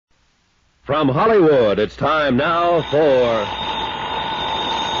From Hollywood, it's time now for...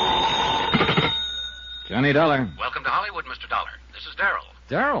 Johnny Dollar. Welcome to Hollywood, Mr. Dollar. This is Darrell.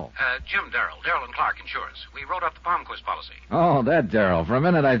 Darrell? Jim Darrell. Darrell and Clark Insurance. We wrote up the Palmquist policy. Oh, that Darrell. For a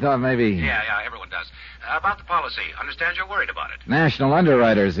minute I thought maybe... Yeah, everyone does. About the policy. Understand you're worried about it. National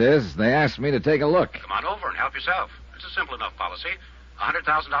Underwriters is. They asked me to take a look. Come on over and help yourself. It's a simple enough policy.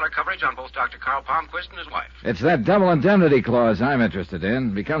 $100,000 coverage on both Dr. Carl Palmquist and his wife. It's that double indemnity clause I'm interested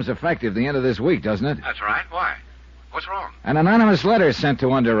in. Becomes effective the end of this week, doesn't it? That's right. Why? What's wrong? An anonymous letter sent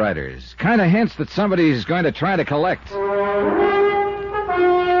to underwriters. Kind of hints that somebody's going to try to collect.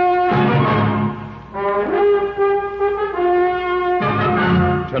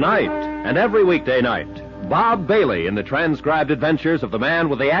 Tonight, and every weekday night, Bob Bailey in the transcribed adventures of the man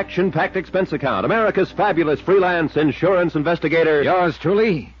with the action-packed expense account, America's fabulous freelance insurance investigator. Yours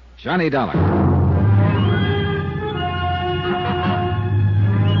truly, Johnny Dollar.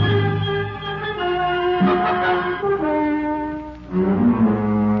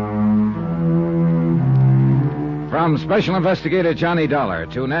 From Special Investigator Johnny Dollar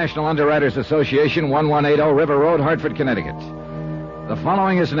to National Underwriters Association, 1180 River Road, Hartford, Connecticut. The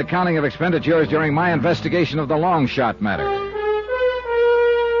following is an accounting of expenditures during my investigation of the long shot matter.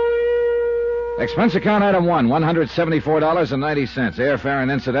 Expense account item 1, $174.90, airfare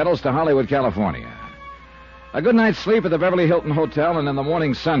and incidentals to Hollywood, California. A good night's sleep at the Beverly Hilton Hotel, and in the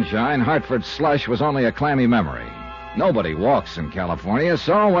morning sunshine, Hartford's slush was only a clammy memory. Nobody walks in California,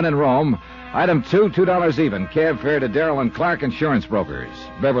 so when in Rome, item 2, $2 even, cab fare to Darrell and Clark Insurance Brokers,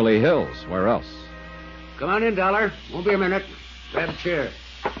 Beverly Hills. Where else? Come on in, Dollar. Won't be a minute. Grab a chair.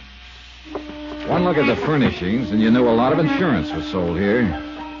 One look at the furnishings, and you knew a lot of insurance was sold here.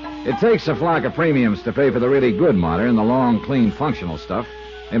 It takes a flock of premiums to pay for the really good modern, the long, clean, functional stuff.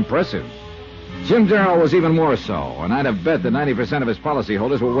 Impressive. Jim Darrell was even more so, and I'd have bet that 90% of his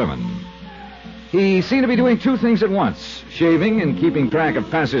policyholders were women. He seemed to be doing two things at once, shaving and keeping track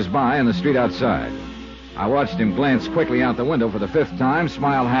of passers-by in the street outside. I watched him glance quickly out the window for the fifth time,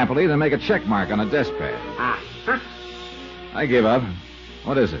 smile happily, then make a check mark on a desk pad. I give up.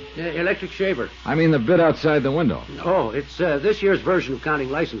 What is it? Electric shaver. I mean the bit outside the window. Oh, it's this year's version of counting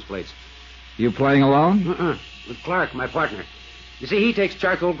license plates. You playing alone? With Clark, my partner. You see, he takes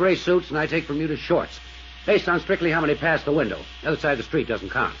charcoal gray suits, and I take Bermuda shorts. Based on strictly how many pass the window. The other side of the street doesn't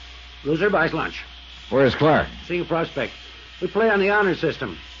count. Loser buys lunch. Where's Clark? Seeing a prospect. We play on the honor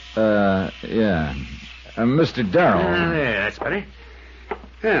system. Yeah. Mr. Darrell. There, that's better.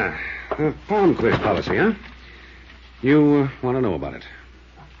 Yeah, Palmquist policy, huh? You want to know about it?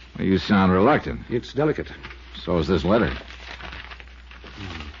 Well, you sound reluctant. It's delicate. So is this letter.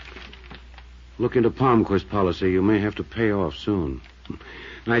 Look into Palmquist policy. You may have to pay off soon.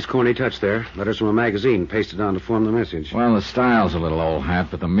 Nice corny touch there. Letters from a magazine pasted on to form the message. Well, the style's a little old hat,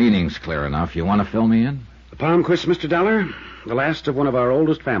 but the meaning's clear enough. You want to fill me in? The Palmquist, Mr. Dollar? The last of one of our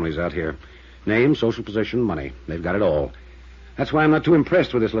oldest families out here. Name, social position, money. They've got it all. That's why I'm not too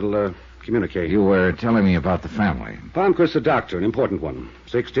impressed with this little, communique. You were telling me about the family. Palmquist's a doctor, an important one.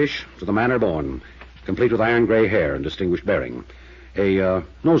 Six-ish, to the manner born. Complete with iron gray hair and distinguished bearing. A,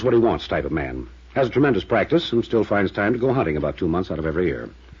 knows what he wants type of man. Has a tremendous practice and still finds time to go hunting about 2 months out of every year.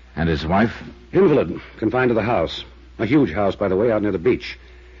 And his wife? Invalid, confined to the house. A huge house, by the way, out near the beach.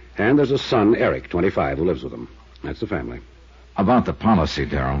 And there's a son, Eric, 25, who lives with them. That's the family. About the policy,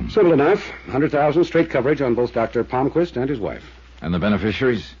 Darrell. Simple enough. 100,000 straight coverage on both Dr. Palmquist and his wife. And the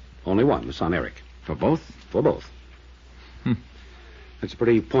beneficiaries? Only one, the son, Eric. For both? For both. That's a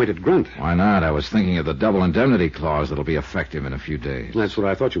pretty pointed grunt. Why not? I was thinking of the double indemnity clause that'll be effective in a few days. That's what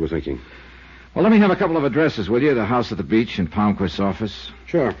I thought you were thinking. Well, let me have a couple of addresses, will you? The house at the beach and Palmquist's office.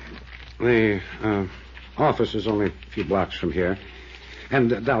 Sure. The office is only a few blocks from here.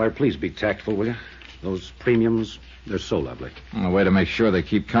 And, Dollar, please be tactful, will you? Those premiums, they're so lovely. Well, the way to make sure they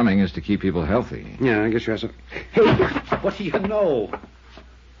keep coming is to keep people healthy. Yeah, I guess you have some... Hey, what do you know?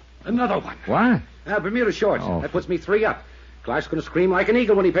 Another one. What? Bermuda shorts. Oh. That puts me 3 up. Clark's going to scream like an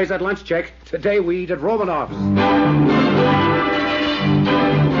eagle when he pays that lunch check. Today we eat at Romanoff's.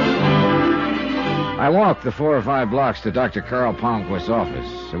 I walked the 4 or 5 blocks to Dr. Carl Palmquist's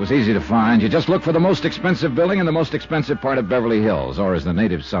office. It was easy to find. You just look for the most expensive building in the most expensive part of Beverly Hills, or as the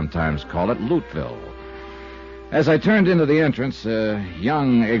natives sometimes call it, Lootville. As I turned into the entrance, a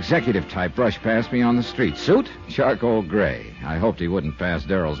young executive type brushed past me on the street. Suit? Charcoal gray. I hoped he wouldn't pass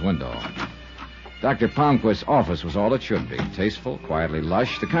Darrell's window. Dr. Palmquist's office was all it should be. Tasteful, quietly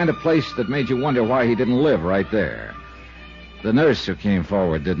lush, the kind of place that made you wonder why he didn't live right there. The nurse who came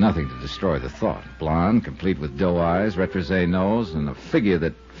forward did nothing to destroy the thought. Blonde, complete with doe eyes, retrosé nose, and a figure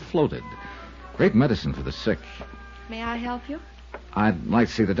that floated. Great medicine for the sick. May I help you? I'd like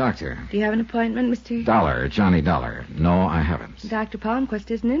to see the doctor. Do you have an appointment, Mr. Dollar, Johnny Dollar. No, I haven't. Dr.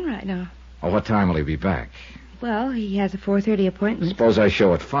 Palmquist isn't in right now. Oh, what time will he be back? Well, he has a 4:30 appointment. Suppose I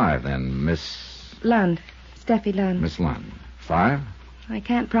show at 5, then, Miss... Lund. Steffi Lund. Miss Lund. 5? I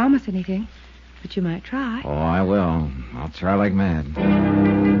can't promise anything, but you might try. Oh, I will. I'll try like mad.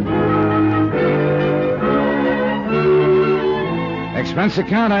 Expense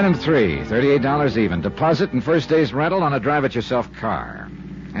account item 3, $38 even. Deposit and first day's rental on a drive-it-yourself car.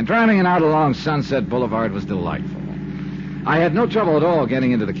 And driving it out along Sunset Boulevard was delightful. I had no trouble at all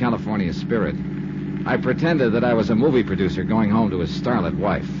getting into the California spirit. I pretended that I was a movie producer going home to his starlet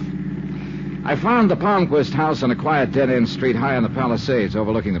wife. I found the Palmquist house on a quiet dead-end street high on the Palisades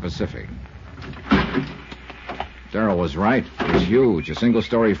overlooking the Pacific. Darrell was right. It was huge, a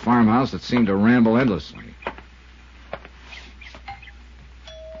single-story farmhouse that seemed to ramble endlessly.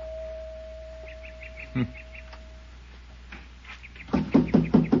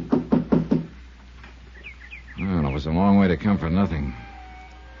 Well, it was a long way to come for nothing.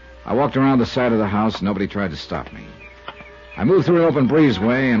 I walked around the side of the house, and nobody tried to stop me. I moved through an open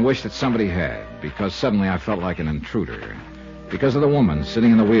breezeway and wished that somebody had, because suddenly I felt like an intruder. Because of the woman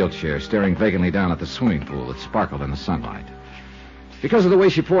sitting in the wheelchair, staring vacantly down at the swimming pool that sparkled in the sunlight. Because of the way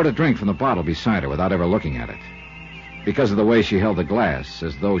she poured a drink from the bottle beside her without ever looking at it. Because of the way she held the glass,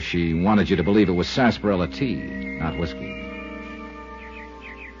 as though she wanted you to believe it was sarsaparilla tea, not whiskey.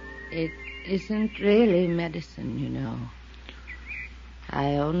 It isn't really medicine, you know.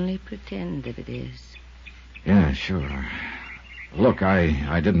 I only pretend that it is. Yeah, sure. Look,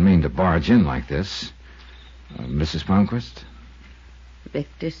 I didn't mean to barge in like this. Mrs. Palmquist?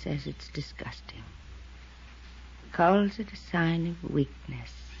 Victor says it's disgusting. Calls it a sign of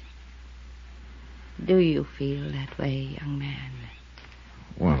weakness. Do you feel that way, young man?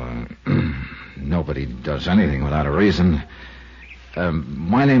 Well, nobody does anything without a reason.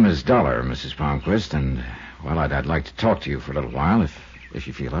 My name is Dollar, Mrs. Palmquist, and, well, I'd like to talk to you for a little while, if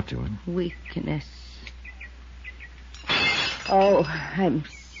you feel up to it. Weakness. Oh, I'm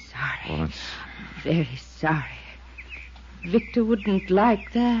sorry. Well, it's... Very sorry. Victor wouldn't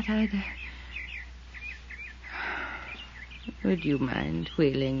like that either. Would you mind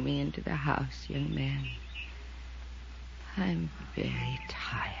wheeling me into the house, young man? I'm very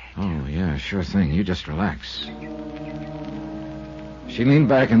tired. Oh, yeah, sure thing. You just relax. She leaned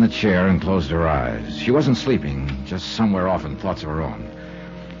back in the chair and closed her eyes. She wasn't sleeping, just somewhere off in thoughts of her own.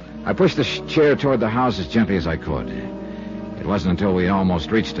 I pushed the chair toward the house as gently as I could. It wasn't until we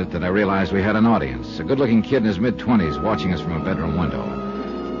almost reached it that I realized we had an audience, a good-looking kid in his mid-20s watching us from a bedroom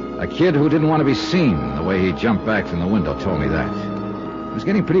window. A kid who didn't want to be seen. The way he jumped back from the window told me that. It was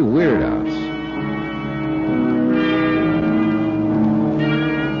getting pretty weird out.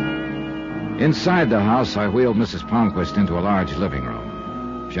 Inside the house, I wheeled Mrs. Palmquist into a large living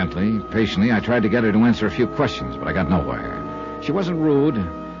room. Gently, patiently, I tried to get her to answer a few questions, but I got nowhere. She wasn't rude,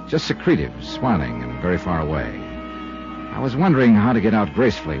 just secretive, smiling, and very far away. I was wondering how to get out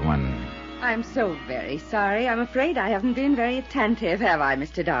gracefully when... I'm so very sorry. I'm afraid I haven't been very attentive, have I,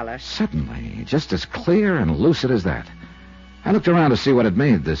 Mr. Dollar? Suddenly, just as clear and lucid as that, I looked around to see what had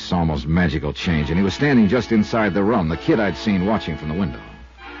made this almost magical change, and he was standing just inside the room, the kid I'd seen watching from the window.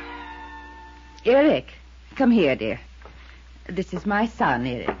 Eric, come here, dear. This is my son,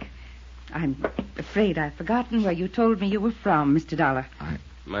 Eric. I'm afraid I've forgotten where you told me you were from, Mr. Dollar.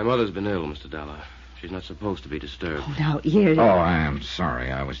 My mother's been ill, Mr. Dollar. She's not supposed to be disturbed. Oh, now, Eric. Oh, I am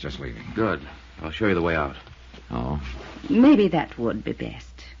sorry. I was just leaving. Good. I'll show you the way out. Oh? Maybe that would be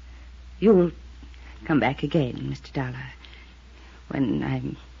best. You'll come back again, Mr. Dollar, when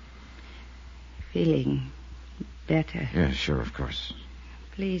I'm feeling better. Yeah, sure, of course.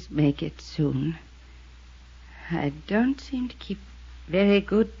 Please make it soon. I don't seem to keep very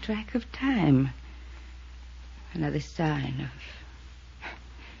good track of time. Another sign of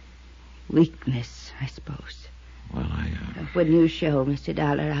weakness, I suppose. Well, When you show Mr.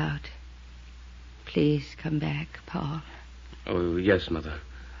 Dollar out, please come back, Paul. Oh, yes, Mother.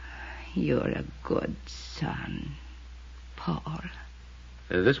 You're a good son, Paul.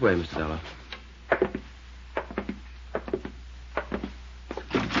 This way, Mr. Dollar.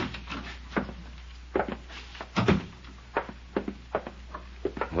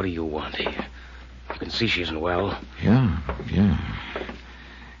 What do you want here? You can see she isn't well. Yeah.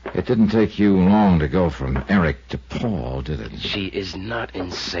 It didn't take you long to go from Eric to Paul, did it? She is not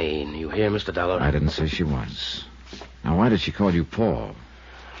insane. You hear, Mr. Dollar? I didn't say she was. Now, why did she call you Paul?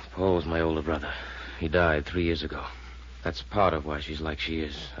 Paul was my older brother. He died 3 years ago. That's part of why she's like she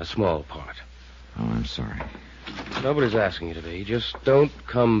is. A small part. Oh, I'm sorry. Nobody's asking you to be. Just don't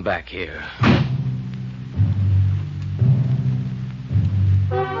come back here.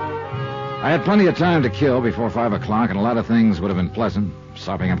 I had plenty of time to kill before 5 o'clock, and a lot of things would have been pleasant.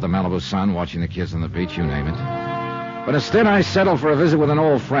 Sopping up the Malibu sun, watching the kids on the beach, you name it. But instead, I settled for a visit with an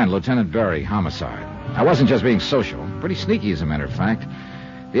old friend, Lieutenant Berry, homicide. I wasn't just being social. Pretty sneaky, as a matter of fact.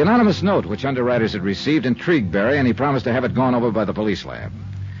 The anonymous note which underwriters had received intrigued Berry, and he promised to have it gone over by the police lab.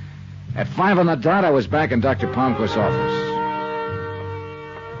 At 5 on the dot, I was back in Dr. Palmquist's office.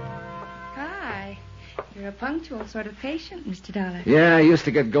 Hi. You're a punctual sort of patient, Mr. Dollar. Yeah, I used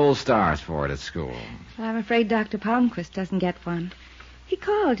to get gold stars for it at school. Well, I'm afraid Dr. Palmquist doesn't get one. He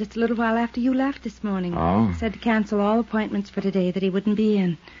called just a little while after you left this morning. Oh? Said to cancel all appointments for today, that he wouldn't be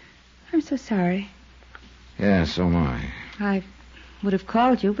in. I'm so sorry. Yeah, so am I. I would have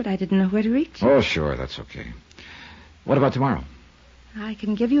called you, but I didn't know where to reach you. Oh, sure, that's okay. What about tomorrow? I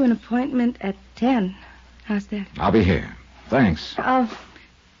can give you an appointment at 10. How's that? I'll be here. Thanks.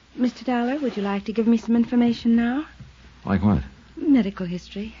 Mr. Dollar, would you like to give me some information now? Like what? Medical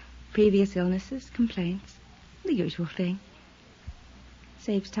history, previous illnesses, complaints, the usual thing.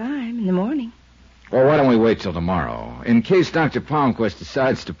 Saves time in the morning. Well, why don't we wait till tomorrow, in case Dr. Palmquist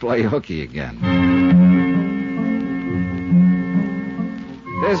decides to play hooky again.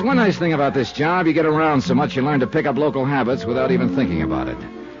 There's one nice thing about this job. You get around so much you learn to pick up local habits without even thinking about it.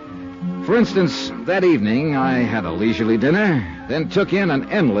 For instance, that evening I had a leisurely dinner, then took in an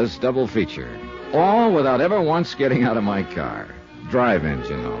endless double feature. All without ever once getting out of my car. Drive-ins,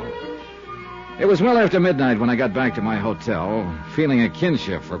 you know. It was well after midnight when I got back to my hotel, feeling a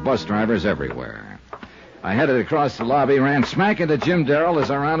kinship for bus drivers everywhere. I headed across the lobby, ran smack into Jim Darrell as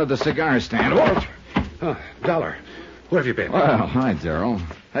I rounded the cigar stand. Oh, Dollar, where have you been? Well, hi, Darrell.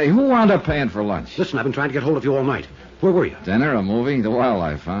 Hey, who wound up paying for lunch? Listen, I've been trying to get hold of you all night. Where were you? Dinner, a movie, the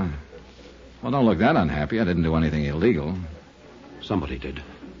wildlife, huh? Well, don't look that unhappy. I didn't do anything illegal. Somebody did.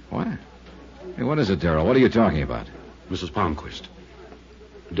 What? Hey, what is it, Darrell? What are you talking about? Mrs. Palmquist.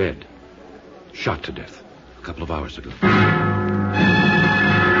 Dead. Shot to death a couple of hours ago.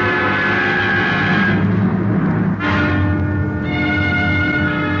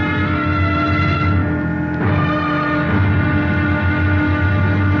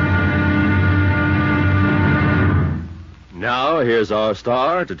 Now, here's our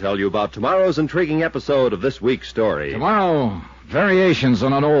star to tell you about tomorrow's intriguing episode of this week's story. Tomorrow, variations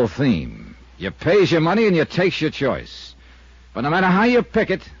on an old theme. You pays your money and you takes your choice. But no matter how you pick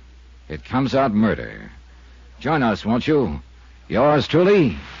it, it comes out murder. Join us, won't you? Yours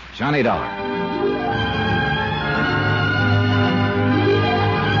truly, Johnny Dollar.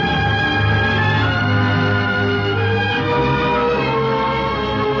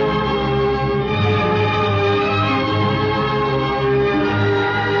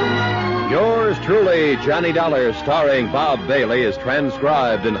 Yours truly, Johnny Dollar, starring Bob Bailey, is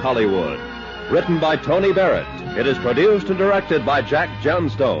transcribed in Hollywood. Written by Tony Barrett. It is produced and directed by Jack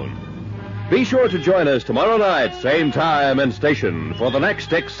Johnstone. Be sure to join us tomorrow night, same time and station, for the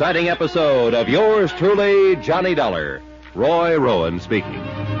next exciting episode of Yours truly, Johnny Dollar. Roy Rowan speaking.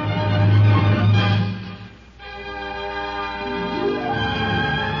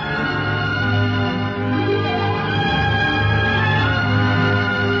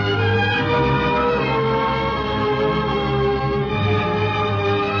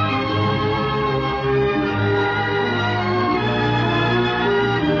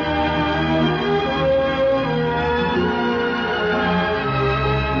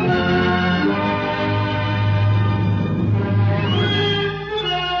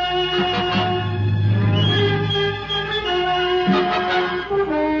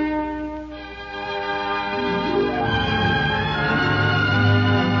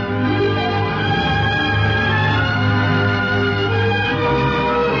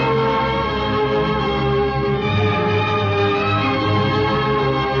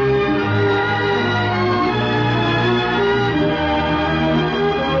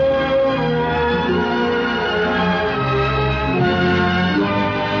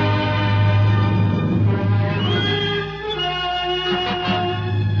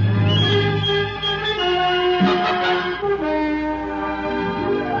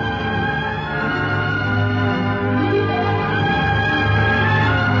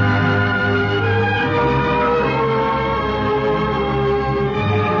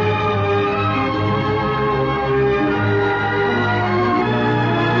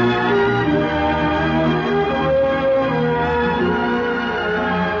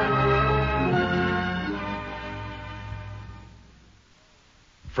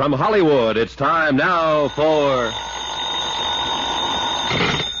 From Hollywood, it's time now for...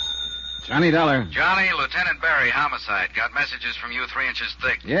 Johnny Dollar. Johnny, Lieutenant Barry, homicide. Got messages from you 3 inches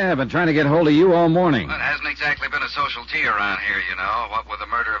thick. Yeah, been trying to get hold of you all morning. Well, it hasn't exactly been a social tea around here, you know. What with the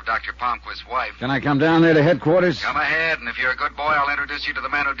murder of Dr. Dr. Palmquist's wife. Can I come down there to headquarters? Come ahead, and if you're a good boy, I'll introduce you to the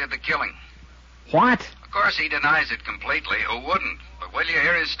man who did the killing. What? Of course, he denies it completely. Who wouldn't? But will you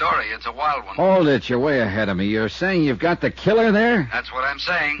hear his story? It's a wild one. Hold it. You're way ahead of me. You're saying you've got the killer there? That's what I'm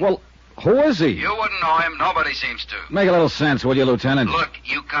saying. Well, who is he? You wouldn't know him. Nobody seems to. Make a little sense, will you, Lieutenant? Look,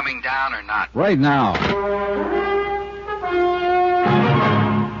 you coming down or not? Right now.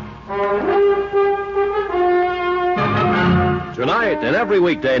 Tonight and every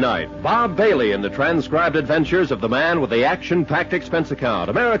weekday night, Bob Bailey in the transcribed adventures of the man with the action-packed expense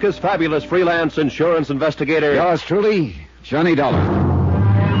account, America's fabulous freelance insurance investigator. Yours truly, Johnny Dollar.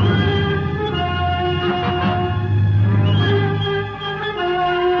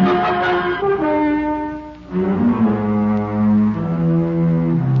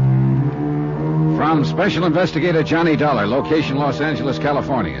 From Special Investigator Johnny Dollar, location Los Angeles,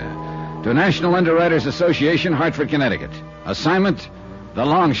 California, to National Underwriters Association, Hartford, Connecticut. Assignment, the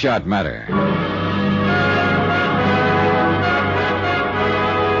long shot matter.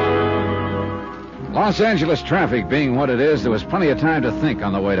 Los Angeles traffic being what it is, there was plenty of time to think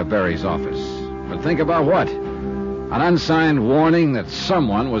on the way to Barry's office. But think about what? An unsigned warning that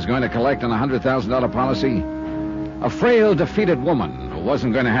someone was going to collect on a $100,000 policy? A frail, defeated woman who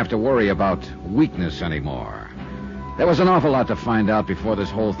wasn't going to have to worry about weakness anymore. There was an awful lot to find out before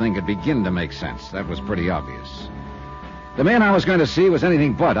this whole thing could begin to make sense. That was pretty obvious. The man I was going to see was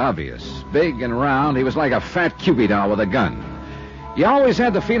anything but obvious. Big and round, he was like a fat Cupid doll with a gun. You always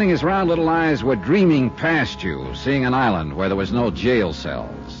had the feeling his round little eyes were dreaming past you, seeing an island where there was no jail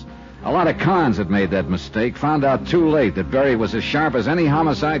cells. A lot of cons had made that mistake, found out too late that Barry was as sharp as any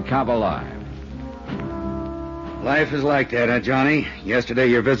homicide cop alive. Life is like that, Johnny? Yesterday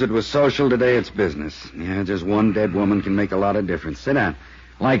your visit was social, today it's business. Yeah, just one dead woman can make a lot of difference. Sit down.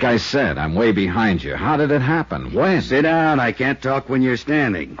 Like I said, I'm way behind you. How did it happen? When? Sit down. I can't talk when you're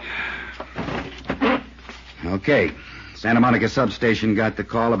standing. Okay. Santa Monica substation got the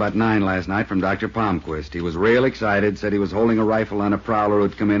call about 9 last night from Dr. Palmquist. He was real excited, said he was holding a rifle on a prowler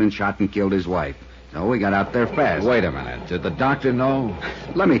who'd come in and shot and killed his wife. So we got out there fast. Wait a minute. Did the doctor know?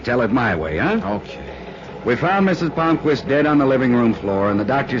 Let me tell it my way, huh? Okay. We found Mrs. Palmquist dead on the living room floor, and the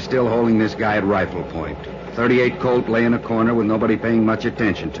doctor's still holding this guy at rifle point. 38 Colt lay in a corner with nobody paying much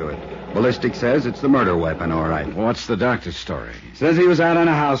attention to it. Ballistic says it's the murder weapon, all right. What's the doctor's story? Says he was out on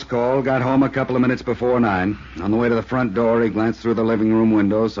a house call, got home a couple of minutes before 9. On the way to the front door, he glanced through the living room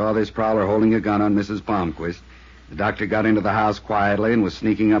window, saw this prowler holding a gun on Mrs. Palmquist. The doctor got into the house quietly and was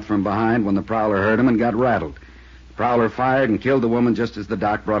sneaking up from behind when the prowler heard him and got rattled. The prowler fired and killed the woman just as the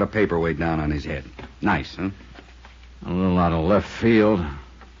doc brought a paperweight down on his head. Nice, huh? A little out of left field.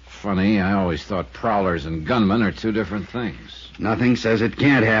 Funny, I always thought prowlers and gunmen are two different things. Nothing says it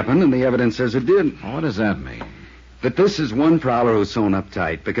can't happen, and the evidence says it did. Well, what does that mean? That this is one prowler who's sewn up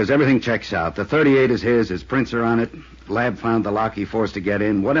tight, because everything checks out. The 38 is his prints are on it. Lab found the lock he forced to get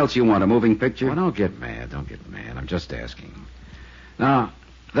in. What else you want, a moving picture? Well, don't get mad. I'm just asking. Now,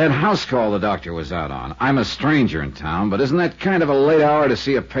 that house call the doctor was out on. I'm a stranger in town, but isn't that kind of a late hour to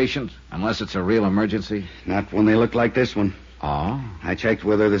see a patient, unless it's a real emergency? Not when they look like this one. Oh? I checked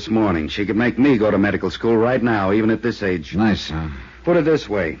with her this morning. She could make me go to medical school right now, even at this age. Nice, huh? Put it this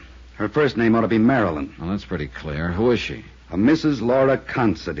way. Her first name ought to be Marilyn. Well, that's pretty clear. Who is she? A Mrs. Laura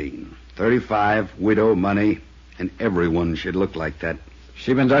Considine. 35, widow, money, and everyone should look like that.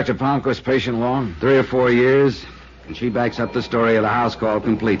 She been Dr. Palmquist's patient long? 3 or 4 years, and she backs up the story of the house call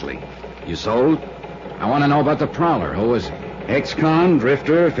completely. You sold? I want to know about the prowler. Who is he? Ex-con,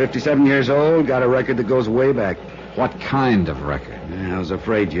 drifter, 57 years old, got a record that goes way back. What kind of record? I was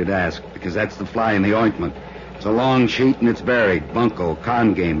afraid you'd ask, because that's the fly in the ointment. It's a long sheet and it's buried. Bunco,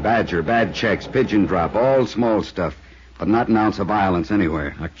 con game, badger, bad checks, pigeon drop, all small stuff. But not an ounce of violence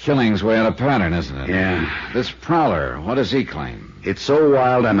anywhere. A killing's way out of pattern, isn't it? Yeah. This prowler, what does he claim? It's so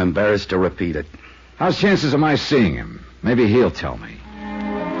wild I'm embarrassed to repeat it. How's chances of my seeing him? Maybe he'll tell me.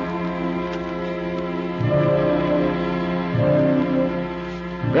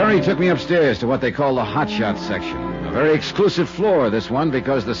 Barry took me upstairs to what they call the hotshot section. A very exclusive floor, this one,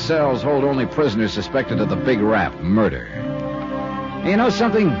 because the cells hold only prisoners suspected of the big rap, murder. And you know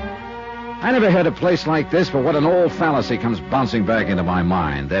something? I never had a place like this, but what an old fallacy comes bouncing back into my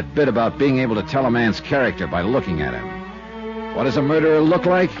mind. That bit about being able to tell a man's character by looking at him. What does a murderer look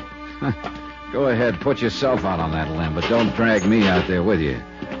like? Go ahead, put yourself out on that limb, but don't drag me out there with you.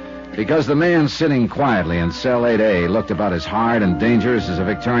 Because the man sitting quietly in cell 8A looked about as hard and dangerous as a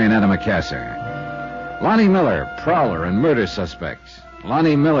Victorian antimacassar. Lonnie Miller, prowler and murder suspect.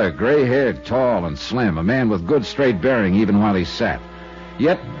 Lonnie Miller, gray-haired, tall and slim, a man with good straight bearing even while he sat.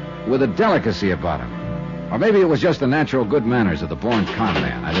 Yet with a delicacy about him. Or maybe it was just the natural good manners of the born con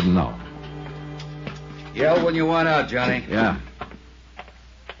man. I didn't know. Yell when you want out, Johnny. Yeah.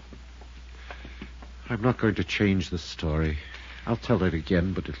 I'm not going to change the story. I'll tell it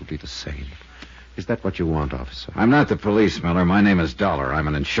again, but it'll be the same. Is that what you want, officer? I'm not the police, Miller. My name is Dollar. I'm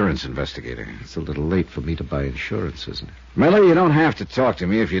an insurance investigator. It's a little late for me to buy insurance, isn't it? Miller, you don't have to talk to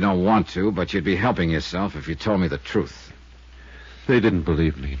me if you don't want to, but you'd be helping yourself if you told me the truth. They didn't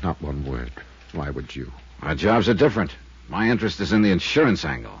believe me, not one word. Why would you? Our jobs are different. My interest is in the insurance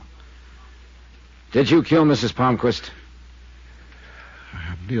angle. Did you kill Mrs. Palmquist?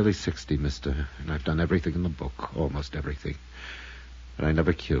 I'm nearly 60, mister, and I've done everything in the book, almost everything. But I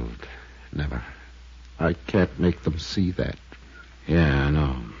never killed. Never. I can't make them see that. Yeah, I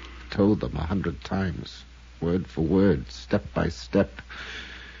know. Told them 100 times, word for word, step by step.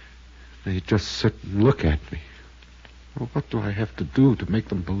 They just sit and look at me. Well, what do I have to do to make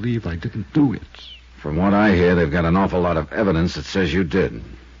them believe I didn't do it? From what I hear, they've got an awful lot of evidence that says you did.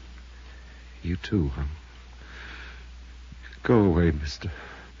 You too, huh? Go away, mister.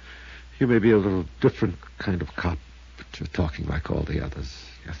 You may be a little different kind of cop, but you're talking like all the others.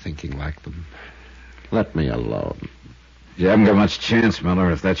 You're thinking like them. Let me alone. You haven't got much chance,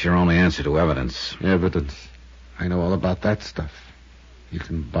 Miller, if that's your only answer to evidence. Evidence. I know all about that stuff. You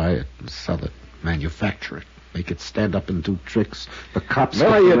can buy it and sell it, manufacture it, make it stand up and do tricks. The cops...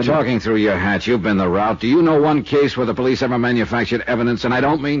 Miller, you're talking through your hat. You've been the route. Do you know one case where the police ever manufactured evidence? And I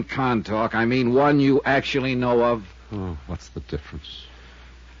don't mean con talk. I mean one you actually know of. Oh, what's the difference?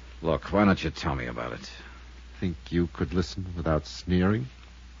 Look, why don't you tell me about it? Think you could listen without sneering?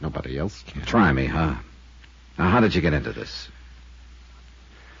 Nobody else can. Try me, huh? Now, how did you get into this?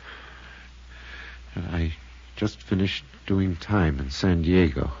 I just finished doing time in San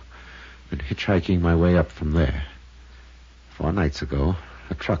Diego. Been hitchhiking my way up from there. 4 nights ago,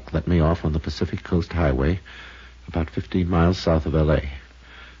 a truck let me off on the Pacific Coast Highway, about 15 miles south of L.A. A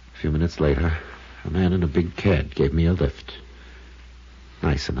few minutes later, a man in a big cab gave me a lift.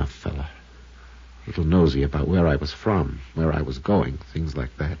 Nice enough fella. A little nosy about where I was from, where I was going, things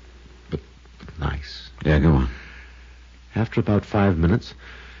like that. But nice. Yeah, go on. After about 5 minutes,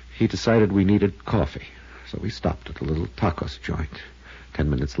 he decided we needed coffee. So we stopped at a little tacos joint. 10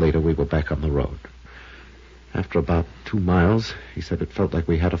 minutes later, we were back on the road. After about 2 miles, he said it felt like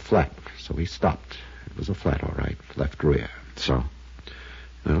we had a flat, so we stopped. It was a flat, all right, left rear. So?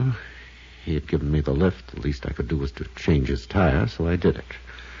 Well, he had given me the lift. The least I could do was to change his tire, so I did it.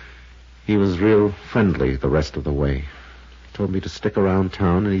 He was real friendly the rest of the way. Told me to stick around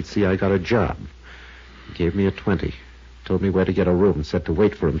town and he'd see I got a job. He gave me a 20. Told me where to get a room, said to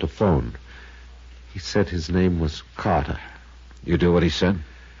wait for him to phone. He said his name was Carter. You do what he said?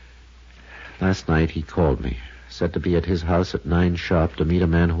 Last night he called me. Said to be at his house at 9 sharp to meet a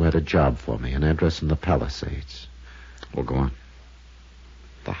man who had a job for me, an address in the Palisades. Well, go on.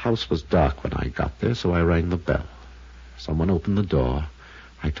 The house was dark when I got there, so I rang the bell. Someone opened the door.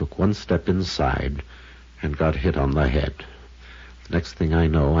 I took 1 step inside and got hit on the head. Next thing I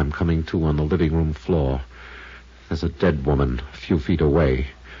know, I'm coming to on the living room floor. There's a dead woman a few feet away,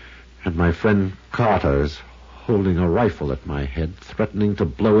 and my friend Carter is holding a rifle at my head, threatening to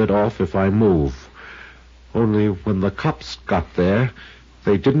blow it off if I move. Only when the cops got there,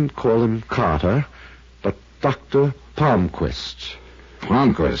 they didn't call him Carter, but Dr. Palmquist.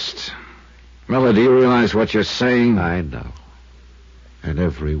 Palmquist? Miller, do you realize what you're saying? I know. And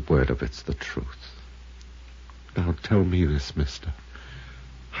every word of it's the truth. Now tell me this, mister.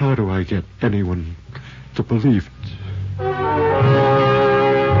 How do I get anyone to believe it?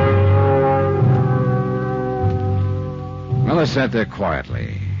 Miller sat there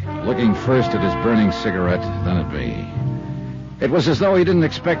quietly, looking first at his burning cigarette, then at me. It was as though he didn't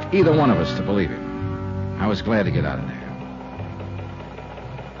expect either one of us to believe him. I was glad to get out of there.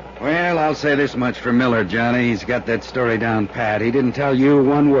 Well, I'll say this much for Miller, Johnny. He's got that story down pat. He didn't tell you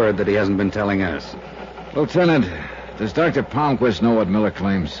one word that he hasn't been telling us. Lieutenant, does Dr. Palmquist know what Miller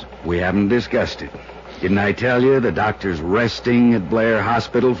claims? We haven't discussed it. Didn't I tell you the doctor's resting at Blair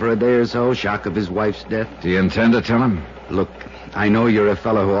Hospital for a day or so, shock of his wife's death? Do you intend to tell him? Look, I know you're a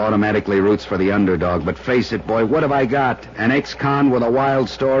fellow who automatically roots for the underdog, but face it, boy, what have I got? An ex-con with a wild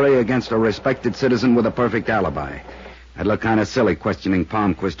story against a respected citizen with a perfect alibi. I'd look kind of silly questioning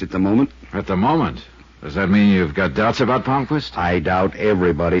Palmquist at the moment. At the moment? Does that mean you've got doubts about Palmquist? I doubt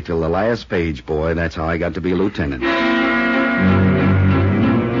everybody till the last page, boy. That's how I got to be lieutenant.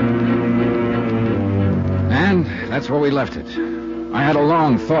 And that's where we left it. I had a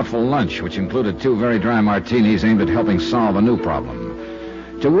long, thoughtful lunch, which included 2 very dry martinis aimed at helping solve a new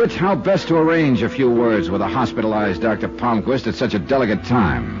problem. To wit, how best to arrange a few words with a hospitalized Dr. Palmquist at such a delicate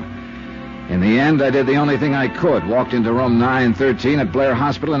time. In the end, I did the only thing I could. Walked into room 913 at Blair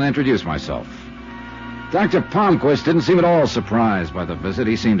Hospital and introduced myself. Dr. Palmquist didn't seem at all surprised by the visit.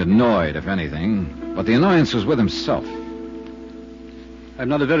 He seemed annoyed, if anything. But the annoyance was with himself. I'm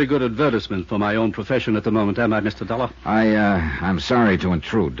not a very good advertisement for my own profession at the moment, am I, Mr. Dollar? I'm sorry to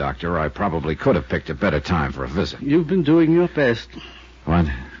intrude, Doctor. I probably could have picked a better time for a visit. You've been doing your best. What?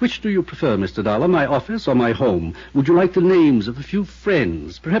 Which do you prefer, Mr. Dollar, my office or my home? Would you like the names of a few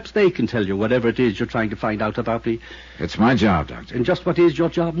friends? Perhaps they can tell you whatever it is you're trying to find out about me. It's my job, Doctor. And just what is your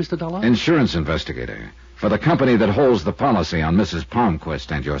job, Mr. Dollar? Insurance investigator. For the company that holds the policy on Mrs.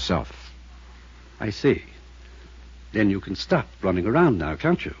 Palmquist and yourself. I see. Then you can stop running around now,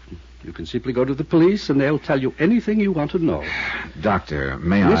 can't you? You can simply go to the police and they'll tell you anything you want to know. Doctor,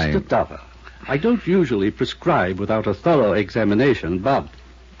 may I... Mr. Dollar, I don't usually prescribe without a thorough examination, but...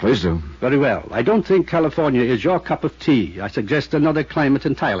 Please do. Very well. I don't think California is your cup of tea. I suggest another climate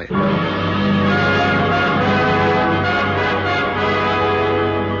entirely.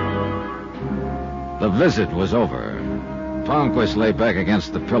 The visit was over. Palmquist lay back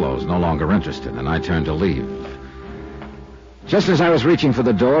against the pillows, no longer interested, and I turned to leave. Just as I was reaching for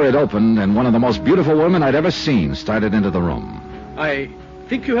the door, it opened, and one of the most beautiful women I'd ever seen started into the room. I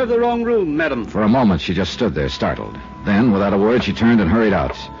think you have the wrong room, madam. For a moment, she just stood there, startled. Then, without a word, she turned and hurried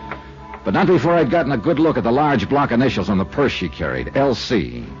out. But not before I'd gotten a good look at the large block initials on the purse she carried,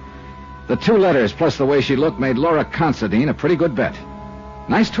 L.C. The 2 letters, plus the way she looked, made Laura Considine a pretty good bet.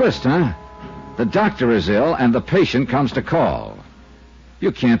 Nice twist, huh? The doctor is ill, and the patient comes to call.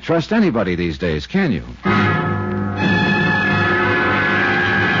 You can't trust anybody these days, can you?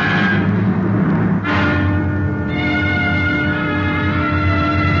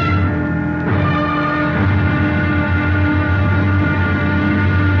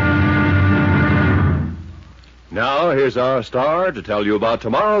 Now, here's our star to tell you about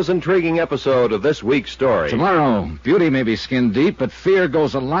tomorrow's intriguing episode of this week's story. Tomorrow, beauty may be skin deep, but fear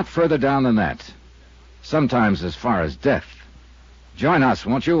goes a lot further down than that. Sometimes as far as death. Join us,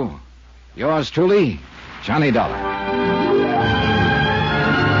 won't you? Yours truly, Johnny Dollar.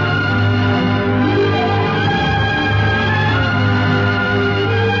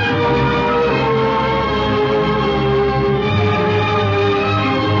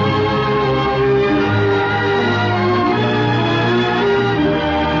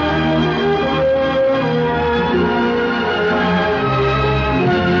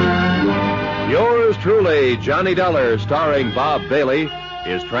 Truly, Johnny Dollar, starring Bob Bailey,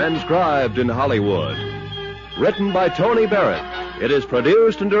 is transcribed in Hollywood. Written by Tony Barrett, it is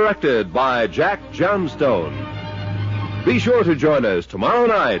produced and directed by Jack Johnstone. Be sure to join us tomorrow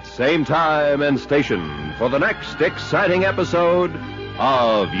night, same time and station, for the next exciting episode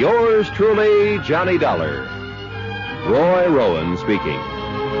of Yours Truly, Johnny Dollar. Roy Rowan speaking.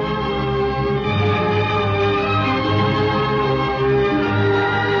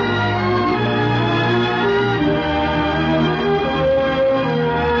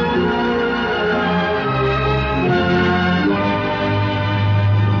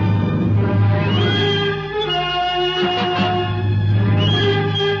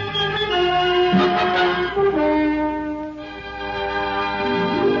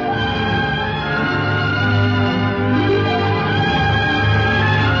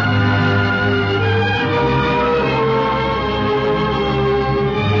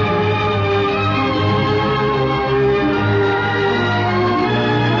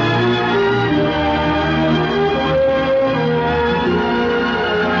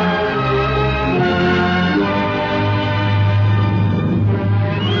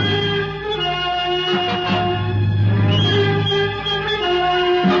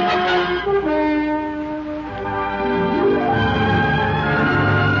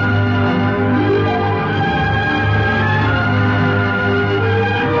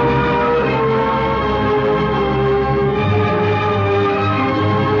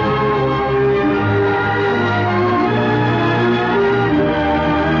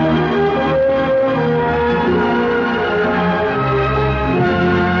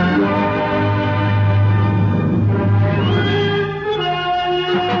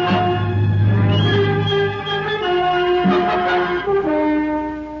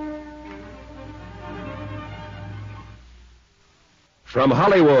 From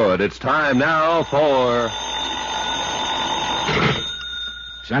Hollywood, it's time now for...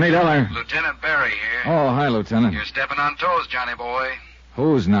 Johnny Dollar. Lieutenant Barry here. Oh, hi, Lieutenant. You're stepping on toes, Johnny boy.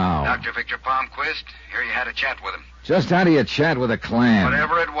 Who's now? Dr. Victor Palmquist. Here you had a chat with him. Just how do you chat with a clam?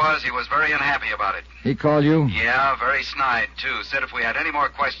 Whatever it was, he was very unhappy about it. He called you? Yeah, very snide, too. Said if we had any more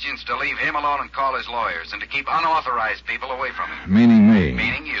questions, to leave him alone and call his lawyers, and to keep unauthorized people away from him. Meaning me?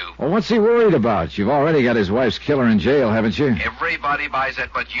 Meaning you. Well, what's he worried about? You've already got his wife's killer in jail, haven't you? Everybody buys it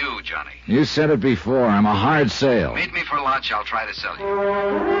but you, Johnny. You said it before. I'm a hard sale. Meet me for lunch. I'll try to sell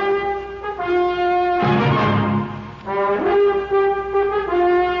you.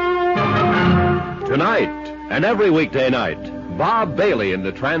 Tonight, and every weekday night, Bob Bailey in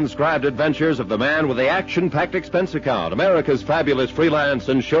the transcribed adventures of the man with the action-packed expense account, America's fabulous freelance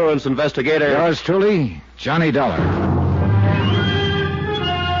insurance investigator. Yours truly, Johnny Dollar.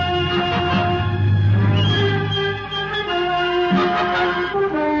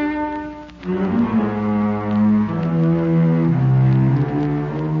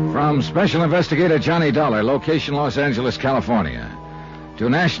 From Special Investigator Johnny Dollar, location Los Angeles, California, to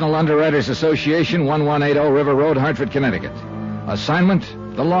National Underwriters Association, 1180 River Road, Hartford, Connecticut. Assignment,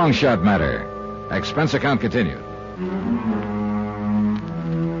 the long shot matter. Expense account continued.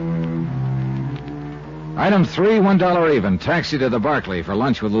 Item 3, $1 even. Taxi to the Barclay for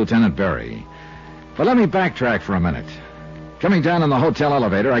lunch with Lieutenant Berry. But let me backtrack for a minute. Coming down in the hotel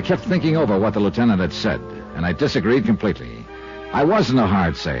elevator, I kept thinking over what the lieutenant had said, and I disagreed completely. I wasn't a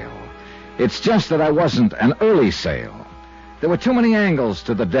hard sale. It's just that I wasn't an early sale. There were too many angles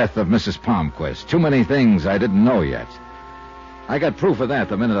to the death of Mrs. Palmquist, too many things I didn't know yet. I got proof of that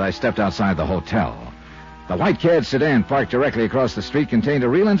the minute I stepped outside the hotel. The white-cab sedan parked directly across the street contained a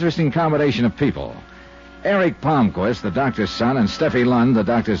real interesting combination of people. Eric Palmquist, the doctor's son, and Steffi Lund, the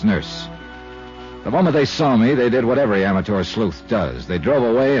doctor's nurse. The moment they saw me, they did what every amateur sleuth does. They drove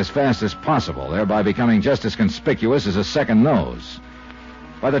away as fast as possible, thereby becoming just as conspicuous as a second nose.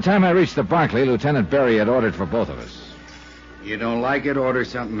 By the time I reached the Barclay, Lieutenant Berry had ordered for both of us. You don't like it, order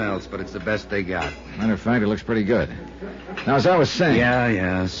something else, but it's the best they got. Matter of fact, it looks pretty good. Now, as I was saying...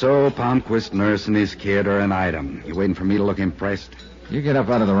 Yeah. So, Palmquist nurse and his kid are an item. You waiting for me to look impressed? You get up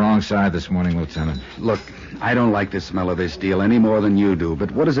out of the wrong side this morning, Lieutenant. Look, I don't like the smell of this deal any more than you do, but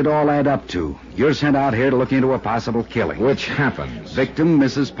what does it all add up to? You're sent out here to look into a possible killing. Which happens. Victim,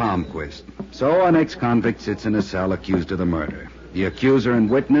 Mrs. Palmquist. So, an ex-convict sits in a cell accused of the murder. The accuser and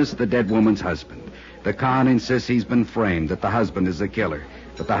witness, the dead woman's husband. The con insists he's been framed, that the husband is the killer.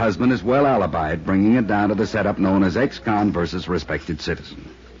 But the husband is well alibied, bringing it down to the setup known as ex-con versus respected citizen.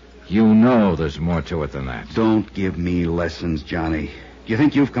 You know there's more to it than that. Don't give me lessons, Johnny. Do you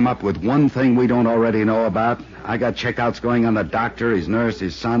think you've come up with one thing we don't already know about? I got checkouts going on the doctor, his nurse,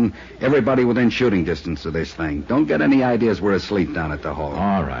 his son, everybody within shooting distance of this thing. Don't get any ideas we're asleep down at the hall.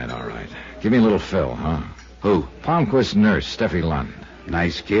 All right. Give me a little fill, huh? Who? Palmquist's nurse, Steffi Lund.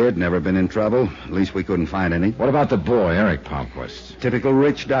 Nice kid, never been in trouble. At least we couldn't find any. What about the boy, Eric Palmquist? Typical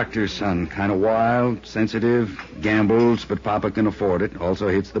rich doctor's son. Kind of wild, sensitive, gambles, but Papa can afford it. Also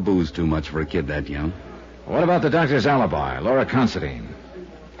hits the booze too much for a kid that young. What about the doctor's alibi, Laura Considine?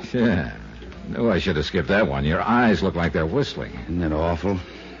 Yeah, knew I should have skipped that one. Your eyes look like they're whistling. Isn't it awful?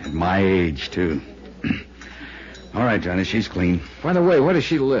 At my age, too. All right, Johnny, she's clean. By the way, where does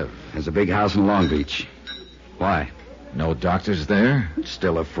she live? Has a big house in Long Beach. Why? No doctors there? It's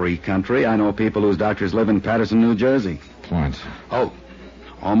still a free country. I know people whose doctors live in Patterson, New Jersey. What? Oh,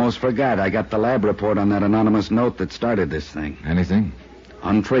 almost forgot. I got the lab report on that anonymous note that started this thing. Anything?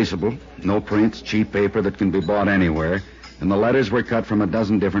 Untraceable. No prints, cheap paper that can be bought anywhere. And the letters were cut from a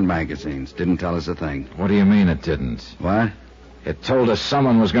dozen different magazines. Didn't tell us a thing. What do you mean it didn't? What? It told us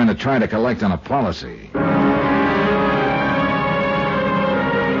someone was going to try to collect on a policy.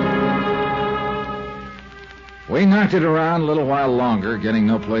 We knocked it around a little while longer, getting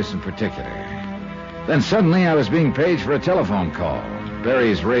no place in particular. Then suddenly I was being paged for a telephone call.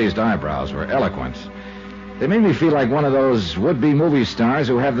 Barry's raised eyebrows were eloquent. They made me feel like one of those would-be movie stars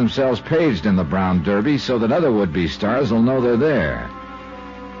who have themselves paged in the Brown Derby so that other would-be stars will know they're there.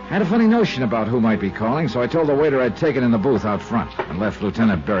 I had a funny notion about who might be calling, so I told the waiter I'd taken in the booth out front and left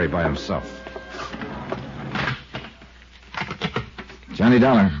Lieutenant Berry by himself. Johnny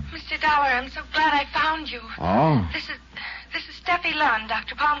Dollar. Mr. Dollar, I'm so glad I found you. Oh? This is Steffi Lund,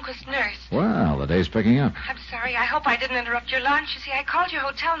 Dr. Palmquist's nurse. Well, the day's picking up. I'm sorry. I hope I didn't interrupt your lunch. You see, I called your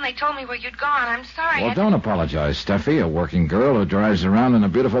hotel and they told me where you'd gone. I'm sorry. Well, don't apologize, Steffi. A working girl who drives around in a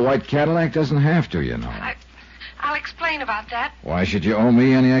beautiful white Cadillac doesn't have to, you know. I'll explain about that. Why should you owe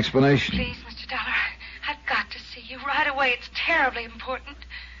me any explanation? Please, Mr. Dollar, I've got to see you right away. It's terribly important.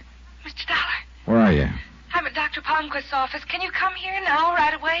 Mr. Dollar. Where are you? I'm at Dr. Palmquist's office. Can you come here now,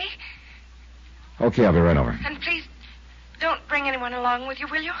 right away? Okay, I'll be right over. And please, don't bring anyone along with you,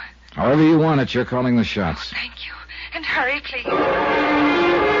 will you? However you want it, you're calling the shots. Oh, thank you. And hurry, please.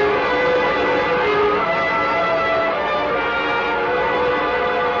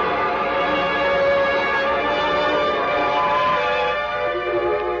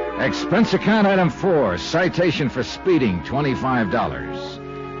 Expense account item 4, citation for speeding,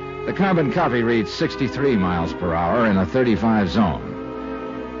 $25. The carbon copy reads 63 miles per hour in a 35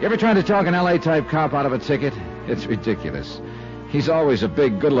 zone. You ever tried to talk an LA-type cop out of a ticket? It's ridiculous. He's always a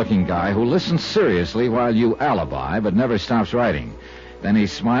big, good-looking guy who listens seriously while you alibi, but never stops writing. Then he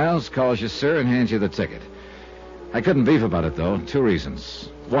smiles, calls you sir, and hands you the ticket. I couldn't beef about it, though. 2 reasons.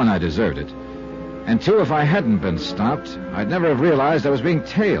 1, I deserved it. And 2, if I hadn't been stopped, I'd never have realized I was being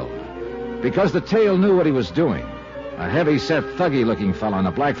tailed. Because the tail knew what he was doing. A heavy-set, thuggy-looking fellow in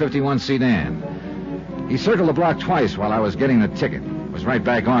a black 51 sedan. He circled the block twice while I was getting the ticket. Was right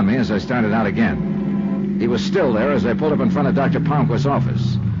back on me as I started out again. He was still there as I pulled up in front of Dr. Palmquist's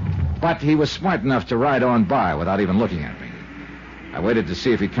office. But he was smart enough to ride on by without even looking at me. I waited to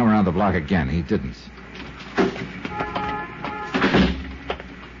see if he'd come around the block again. He didn't.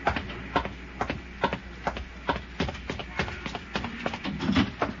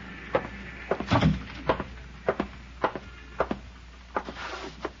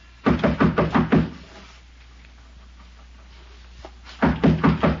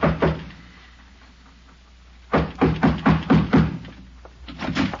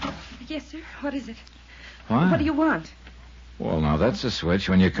 Yes, sir. What is it? What? What do you want? Well, now, that's a switch.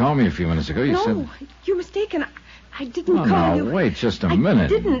 When you called me a few minutes ago, you said... No, you're mistaken. I didn't Oh, call now, you. wait just a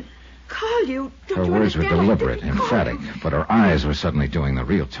minute. I didn't call you. Don't Her you words were understand? I deliberate, didn't call emphatic, you. but her eyes were suddenly doing the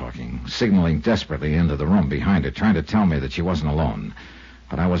real talking, signaling desperately into the room behind her, trying to tell me that she wasn't alone.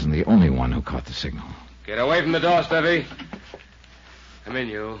 But I wasn't the only one who caught the signal. Get away from the door, Steffi. Come in,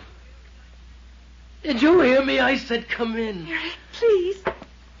 you. Did you hear me? I said come in. Eric, please.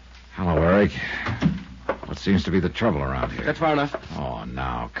 Hello, Eric. What seems to be the trouble around here? That's far enough. Oh,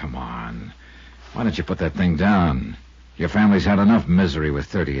 now, come on. Why don't you put that thing down? Your family's had enough misery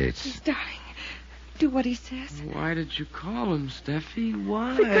with 38s. Darling, do what he says. Why did you call him, Steffi?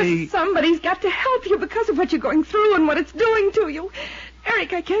 Why? Because somebody's got to help you because of what you're going through and what it's doing to you.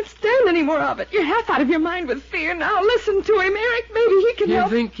 Eric, I can't stand any more of it. You're half out of your mind with fear. Now listen to him, Eric. Maybe he can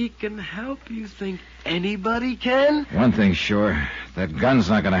help. You think he can help? You think anybody can? One thing's sure. That gun's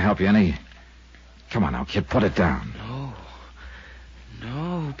not going to help you any. Come on now, kid, put it down.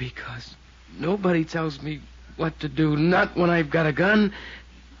 No, because nobody tells me what to do. Not when I've got a gun.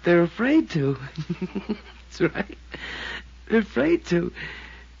 They're afraid to. That's right. They're afraid to.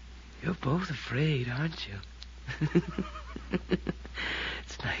 You're both afraid, aren't you?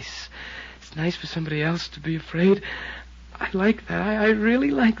 It's nice. It's nice for somebody else to be afraid. I like that. I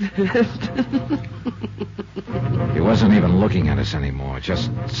really like that. He wasn't even looking at us anymore, just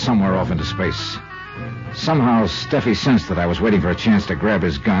somewhere off into space. Somehow, Steffi sensed that I was waiting for a chance to grab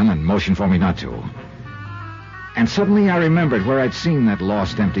his gun and motioned for me not to. And suddenly I remembered where I'd seen that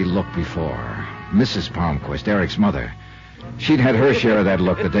lost, empty look before. Mrs. Palmquist, Eric's mother. She'd had her share of that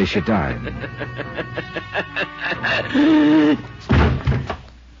look the day she died.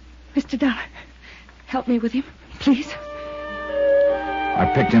 Mr. Dollar, help me with him, please.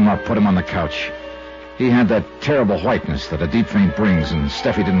 I picked him up, put him on the couch. He had that terrible whiteness that a deep faint brings, and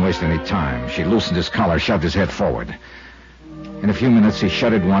Steffi didn't waste any time. She loosened his collar, shoved his head forward. In a few minutes, he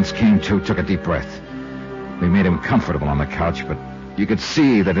shuddered once, came to, took a deep breath. We made him comfortable on the couch, but you could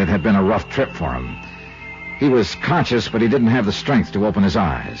see that it had been a rough trip for him. He was conscious, but he didn't have the strength to open his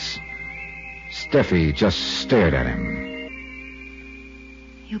eyes. Steffi just stared at him.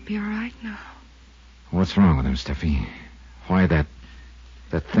 He'll be all right now. What's wrong with him, Steffi? Why that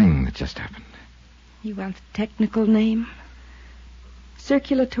thing that just happened? You want the technical name?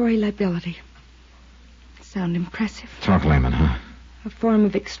 Circulatory lability. Sound impressive? Talk layman, huh? A form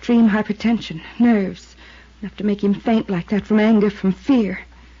of extreme hypertension. Nerves. Enough to make him faint like that from anger, from fear.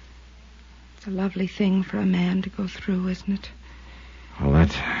 It's a lovely thing for a man to go through, isn't it? Well,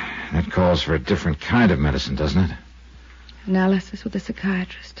 that calls for a different kind of medicine, doesn't it? Analysis with a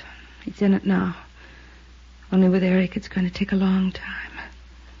psychiatrist. He's in it now. Only with Eric, it's going to take a long time.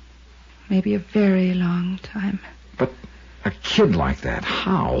 Maybe a very long time. But a kid like that,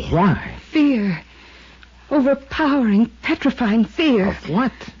 how? Why? Fear. Overpowering, petrifying fear. Of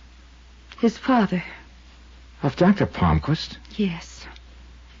what? His father. Of Dr. Palmquist? Yes.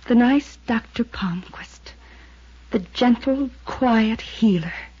 The nice Dr. Palmquist. The gentle, quiet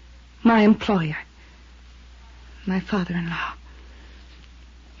healer. My employer. My father-in-law.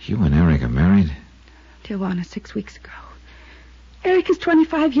 You and Eric are married? Tijuana 6 weeks ago. Eric is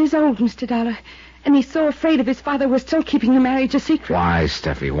 25 years old, Mr. Dollar, and he's so afraid of his father we're still keeping the marriage a secret. Why,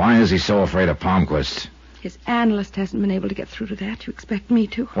 Steffi? Why is he so afraid of Palmquist? His analyst hasn't been able to get through to that. You expect me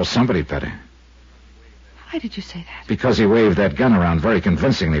to? Well, somebody better. Why did you say that? Because he waved that gun around very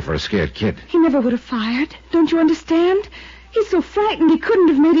convincingly for a scared kid. He never would have fired. Don't you understand? He's so frightened he couldn't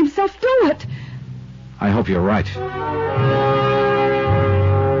have made himself do it. I hope you're right.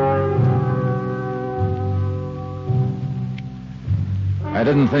 I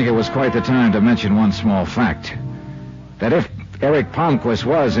didn't think it was quite the time to mention one small fact. That if Eric Palmquist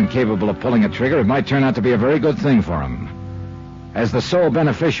was incapable of pulling a trigger, it might turn out to be a very good thing for him. As the sole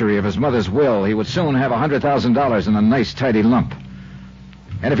beneficiary of his mother's will, he would soon have $100,000 in a nice, tidy lump.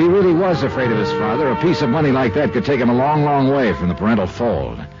 And if he really was afraid of his father, a piece of money like that could take him a long, long way from the parental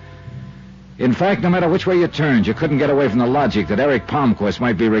fold. In fact, no matter which way you turned, you couldn't get away from the logic that Eric Palmquist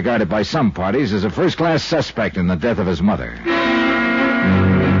might be regarded by some parties as a first-class suspect in the death of his mother.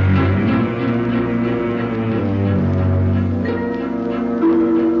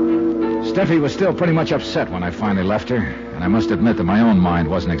 Steffi was still pretty much upset when I finally left her, and I must admit that my own mind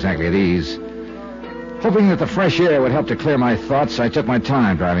wasn't exactly at ease. Hoping that the fresh air would help to clear my thoughts, I took my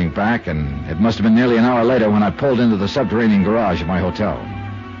time driving back, and it must have been nearly an hour later when I pulled into the subterranean garage of my hotel.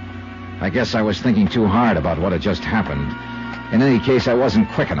 I guess I was thinking too hard about what had just happened. In any case, I wasn't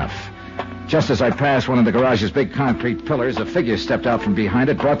quick enough. Just as I passed one of the garage's big concrete pillars, a figure stepped out from behind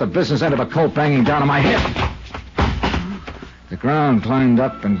it, brought the business end of a Colt banging down on my head. The ground climbed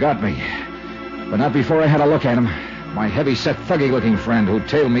up and got me, but not before I had a look at him. My heavy-set, thuggy-looking friend who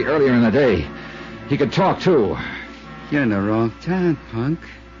tailed me earlier in the day. He could talk, too. You're in the wrong town, punk.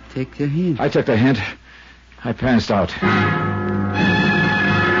 Take the hint. I took the hint. I passed out.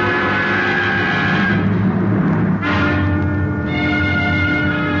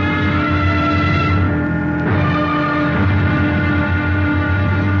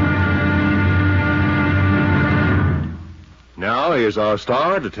 Now, here's our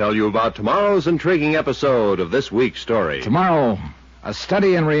star to tell you about tomorrow's intriguing episode of this week's story. Tomorrow, a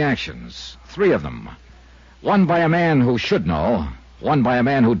study in reactions. 3 of them. One by a man who should know, one by a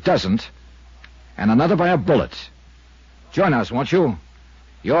man who doesn't, and another by a bullet. Join us, won't you?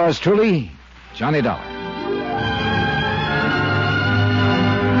 Yours truly, Johnny Dollar.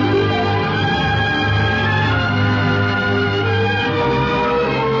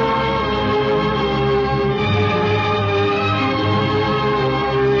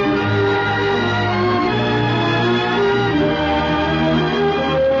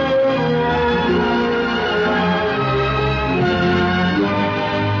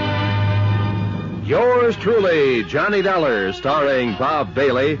 Truly, Johnny Dollar, starring Bob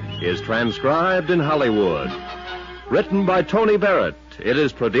Bailey, is transcribed in Hollywood. Written by Tony Barrett, it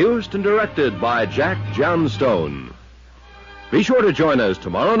is produced and directed by Jack Johnstone. Be sure to join us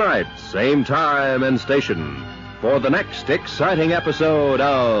tomorrow night, same time and station, for the next exciting episode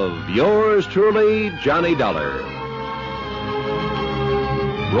of Yours Truly, Johnny Dollar.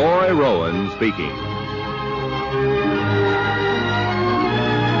 Roy Rowan speaking.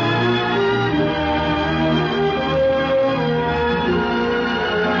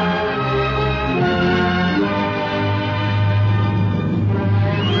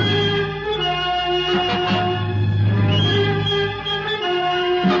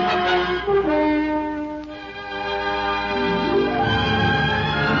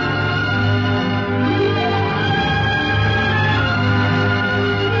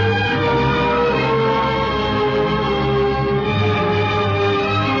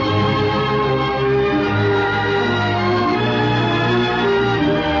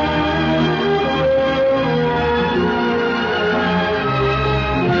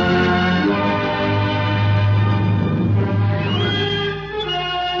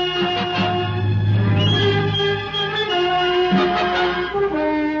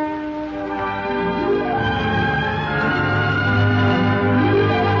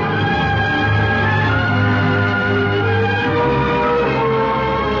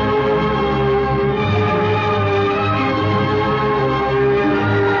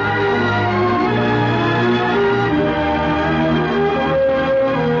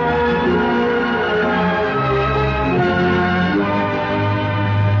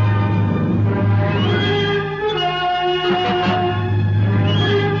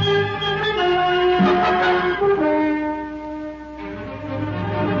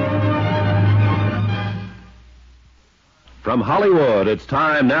 From Hollywood, it's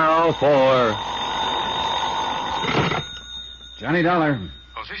time now for Johnny Dollar.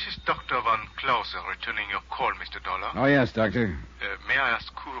 Oh, this is Dr. Von Clauser returning your call, Mr. Dollar. Oh, yes, Doctor. May I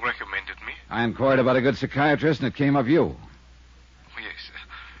ask who recommended me? I inquired about a good psychiatrist, and it came of you. Yes.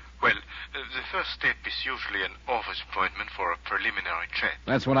 Well, the first step is usually an office appointment for a preliminary chat.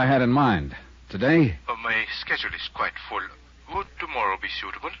 That's what I had in mind. Today? My schedule is quite full. Would tomorrow be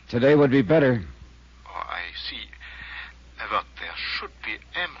suitable? Today would be better. Oh, I see. But there should be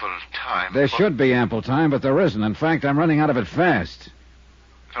ample time. There should be ample time, but there isn't. In fact, I'm running out of it fast.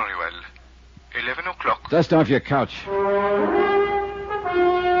 Very well. 11 o'clock. Dust off your couch.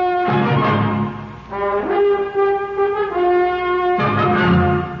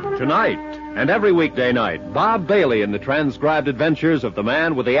 Tonight and every weekday night, Bob Bailey in the transcribed adventures of the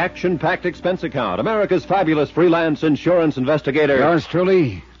man with the action-packed expense account, America's fabulous freelance insurance investigator. Yours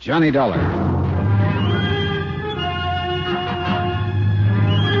truly, Johnny Dollar.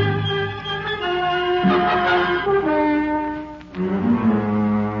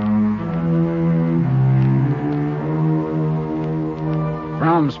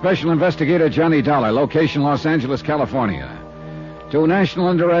 From Special Investigator Johnny Dollar, location Los Angeles, California. To National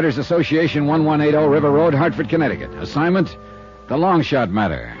Underwriters Association, 1180 River Road, Hartford, Connecticut. Assignment, the long shot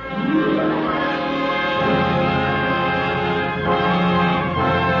matter.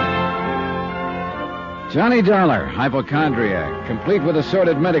 Johnny Dollar, hypochondriac, complete with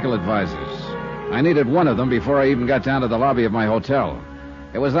assorted medical advisors. I needed one of them before I even got down to the lobby of my hotel.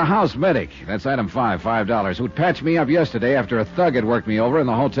 It was the house medic, that's item 5, $5, who'd patched me up yesterday after a thug had worked me over in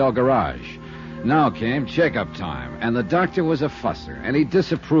the hotel garage. Now came checkup time, and the doctor was a fusser, and he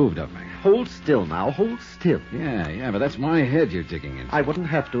disapproved of me. Hold still now, hold still. Yeah, but that's my head you're digging into. I wouldn't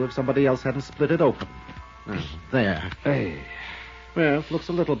have to if somebody else hadn't split it open. There. Hey. Well, looks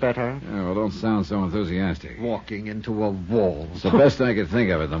a little better. Yeah, well, don't sound so enthusiastic. Walking into a wall. It's the best I could think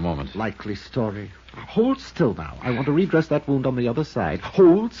of at the moment. Likely story. Hold still now. I want to redress that wound on the other side.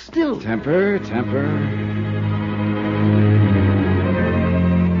 Hold still. Temper.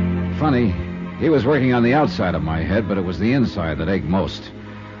 Funny, he was working on the outside of my head, but it was the inside that ached most.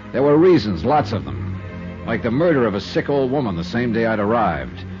 There were reasons, lots of them. Like the murder of a sick old woman the same day I'd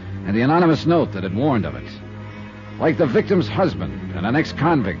arrived, and the anonymous note that had warned of it. Like the victim's husband and an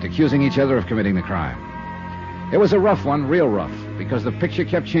ex-convict accusing each other of committing the crime. It was a rough one, real rough, because the picture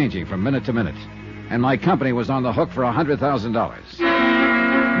kept changing from minute to minute, and my company was on the hook for $100,000.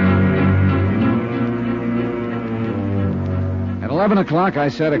 At 11 o'clock, I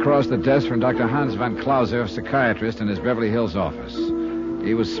sat across the desk from Dr. Hans van Clauser, psychiatrist in his Beverly Hills office.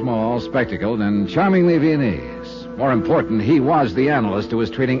 He was small, spectacled, and charmingly Viennese. More important, he was the analyst who was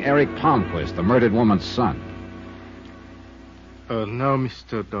treating Eric Palmquist, the murdered woman's son. Now,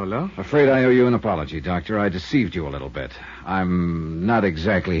 Mr. Dollar. Afraid I owe you an apology, Doctor. I deceived you a little bit. I'm not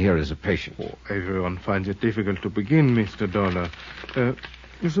exactly here as a patient. Everyone finds it difficult to begin, Mr. Dollar.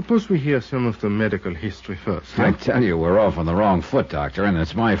 Suppose we hear some of the medical history first. I tell you, we're off on the wrong foot, Doctor, and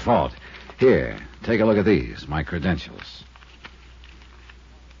it's my fault. Here, take a look at these, my credentials.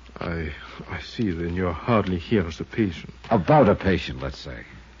 I see, then you're hardly here as a patient. About a patient, let's say.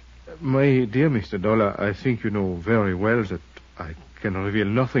 My dear Mr. Dollar, I think you know very well that I can reveal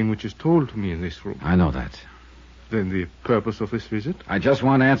nothing which is told to me in this room. I know that. Then the purpose of this visit? I just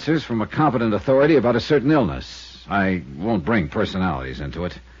want answers from a competent authority about a certain illness. I won't bring personalities into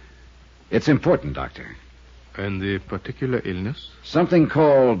it. It's important, Doctor. And the particular illness? Something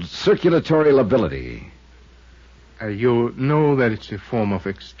called circulatory lability. You know that it's a form of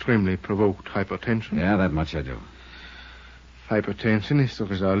extremely provoked hypertension? Yeah, that much I do. Hypertension is the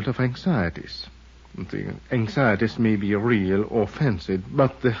result of anxieties. The anxieties may be real or fancied,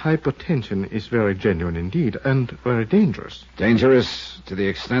 but the hypertension is very genuine indeed, and very dangerous. Dangerous to the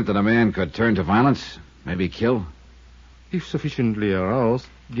extent that a man could turn to violence, maybe kill? If sufficiently aroused,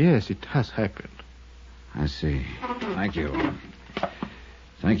 yes, it has happened. I see. Thank you.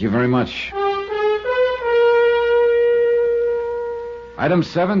 Thank you very much. Item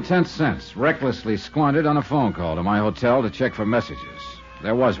 7, 10 cents, recklessly squandered on a phone call to my hotel to check for messages.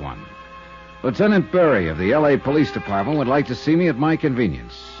 There was one. Lieutenant Berry of the L.A. Police Department would like to see me at my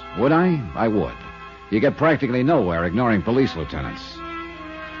convenience. Would I? I would. You get practically nowhere ignoring police lieutenants.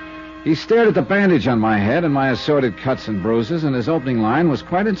 He stared at the bandage on my head and my assorted cuts and bruises, and his opening line was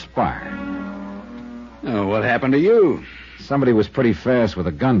quite inspired. Oh, what happened to you? Somebody was pretty fast with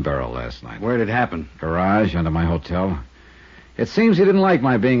a gun barrel last night. Where'd it happen? Garage under my hotel. It seems he didn't like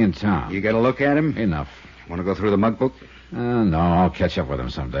my being in town. You got a look at him? Enough. Want to go through the mug book? No, I'll catch up with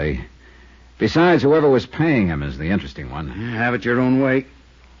him someday. Besides, whoever was paying him is the interesting one. Have it your own way.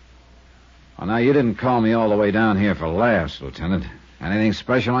 Well, now, you didn't call me all the way down here for laughs, Lieutenant. Anything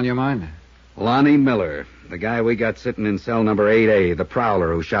special on your mind? Lonnie Miller, the guy we got sitting in cell number 8A, the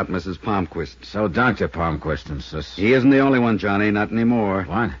prowler who shot Mrs. Palmquist. So Dr. Palmquist insists. He isn't the only one, Johnny, not anymore.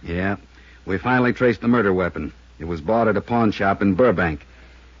 What? Yeah. We finally traced the murder weapon. It was bought at a pawn shop in Burbank.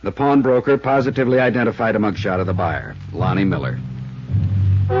 The pawnbroker positively identified a mugshot of the buyer, Lonnie Miller.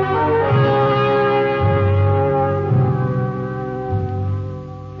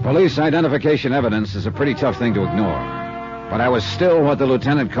 Police identification evidence is a pretty tough thing to ignore. But I was still what the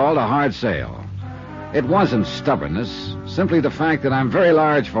lieutenant called a hard sale. It wasn't stubbornness, simply the fact that I'm very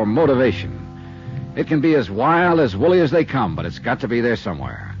large for motivation. It can be as wild, as woolly as they come, but it's got to be there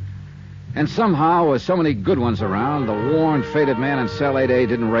somewhere. And somehow, with so many good ones around, the worn, faded man in cell 8A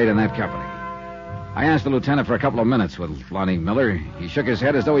didn't rate in that company. I asked the lieutenant for a couple of minutes with Lonnie Miller. He shook his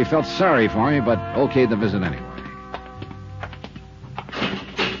head as though he felt sorry for me, but okayed the visit anyway.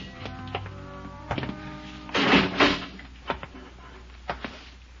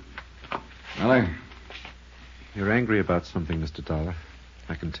 Miller? You're angry about something, Mr. Dollar.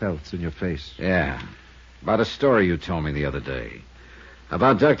 I can tell. It's in your face. Yeah. About a story you told me the other day.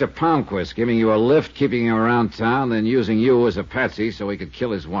 About Dr. Palmquist giving you a lift, keeping you around town, then using you as a patsy so he could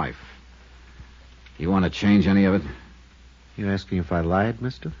kill his wife. You want to change any of it? You asking if I lied,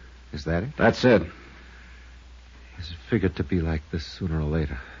 mister? Is that it? That's it. Yes, it figured to be like this sooner or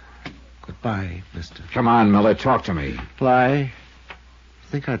later. Goodbye, mister. Come on, Miller, talk to me. Lie?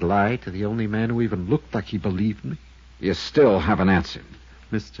 Think I'd lie to the only man who even looked like he believed me? You still haven't answered.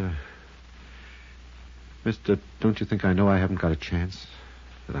 Mister, don't you think I know I haven't got a chance?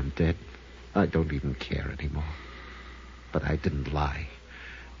 That I'm dead? I don't even care anymore. But I didn't lie.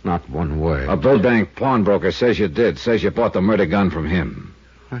 Not one word. A Burbank pawnbroker says you did. Says you bought the murder gun from him.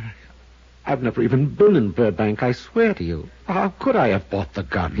 I've never even been in Burbank, I swear to you. How could I have bought the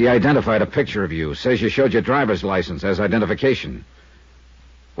gun? He identified a picture of you. Says you showed your driver's license as identification.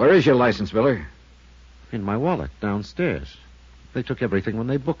 Where is your license, Miller? In my wallet, downstairs. They took everything when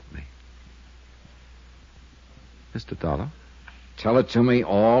they booked me. Mr. Dollar? Tell it to me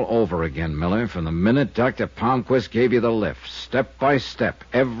all over again, Miller, from the minute Dr. Palmquist gave you the lift. Step by step,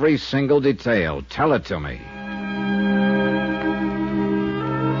 every single detail. Tell it to me.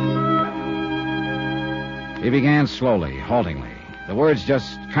 He began slowly, haltingly. The words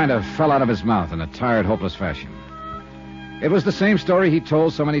just kind of fell out of his mouth in a tired, hopeless fashion. It was the same story he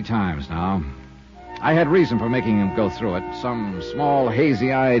told so many times now. I had reason for making him go through it. Some small,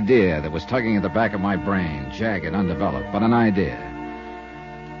 hazy idea that was tugging at the back of my brain, jagged, undeveloped, but an idea.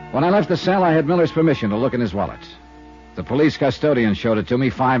 When I left the cell, I had Miller's permission to look in his wallet. The police custodian showed it to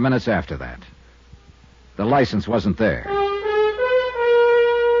me 5 minutes after that. The license wasn't there.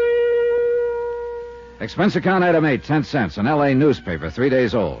 Expense account item 8, 10 cents, an L.A. newspaper, 3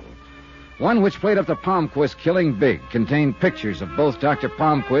 days old. One which played up the Palmquist killing big, contained pictures of both Dr.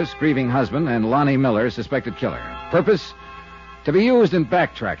 Palmquist, grieving husband, and Lonnie Miller, suspected killer. Purpose? To be used in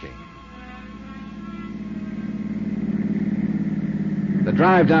backtracking. The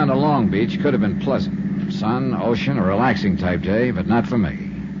drive down to Long Beach could have been pleasant. Sun, ocean, a relaxing type day, but not for me.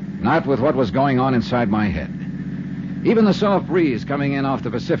 Not with what was going on inside my head. Even the soft breeze coming in off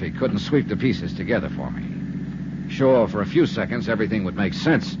the Pacific couldn't sweep the pieces together for me. Sure, for a few seconds, everything would make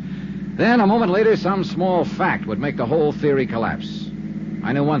sense. Then, a moment later, some small fact would make the whole theory collapse.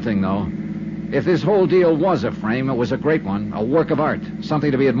 I knew one thing, though. If this whole deal was a frame, it was a great one, a work of art,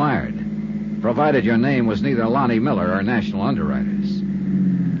 something to be admired, provided your name was neither Lonnie Miller or National Underwriters.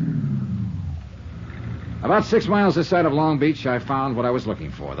 About 6 miles this side of Long Beach, I found what I was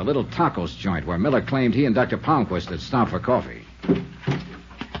looking for, the little tacos joint where Miller claimed he and Dr. Palmquist had stopped for coffee.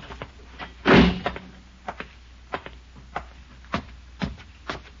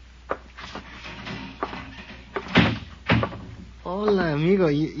 Hola, amigo.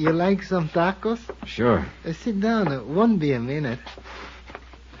 You like some tacos? Sure. Sit down. It won't be a minute.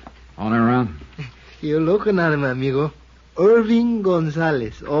 Owner around? You're looking at him, amigo. Irving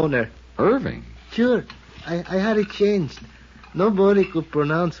Gonzalez, owner. Irving? Sure. I had it changed. Nobody could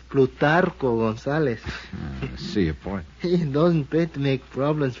pronounce Plutarco Gonzalez. I see your point. It doesn't pay to make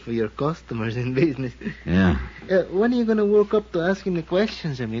problems for your customers in business. Yeah. When are you going to work up to asking the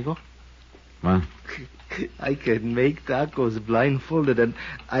questions, amigo? What? I can make tacos blindfolded, and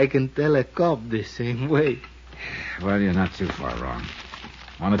I can tell a cop the same way. Well, you're not too far wrong.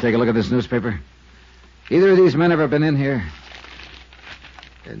 Want to take a look at this newspaper? Either of these men ever been in here?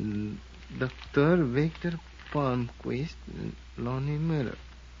 And Dr. Victor Palmquist and Lonnie Miller.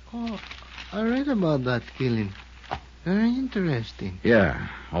 Oh, I read about that killing. Very interesting. Yeah.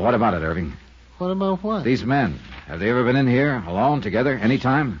 Well, what about it, Irving? What about what? These men. Have they ever been in here, alone, together, any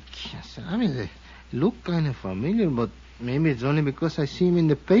time? Yes, I mean, they look kind of familiar, but maybe it's only because I see them in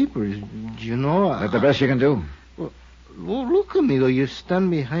the papers. You know... Is that the best you can do? Well, look, amigo, you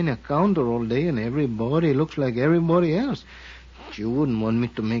stand behind a counter all day and everybody looks like everybody else. You wouldn't want me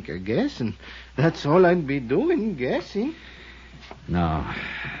to make a guess, and that's all I'd be doing, guessing. No,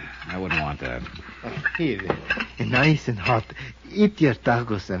 I wouldn't want that. Here, nice and hot. Eat your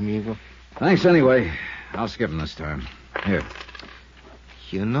tacos, amigo. Thanks anyway. I'll skip them this time. Here.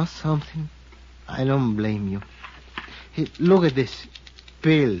 You know something? I don't blame you. Hey, look at this.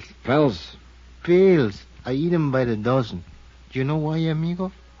 Pills. Pills? Pills. I eat them by the dozen. Do you know why,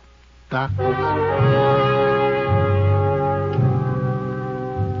 amigo? Tacos.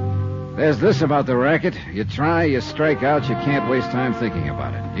 There's this about the racket. You try, you strike out, you can't waste time thinking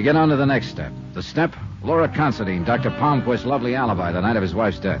about it. You get on to the next step. The step, Laura Considine, Dr. Palmquist's lovely alibi the night of his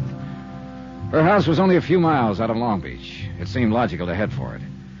wife's death. Her house was only a few miles out of Long Beach. It seemed logical to head for it.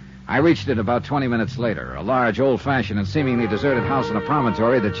 I reached it about 20 minutes later, a large, old-fashioned and seemingly deserted house in a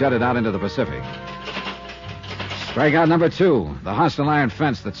promontory that jutted out into the Pacific. Strikeout number 2, the hostile iron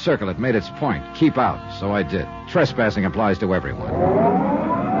fence that circled it made its point. Keep out. So I did. Trespassing applies to everyone.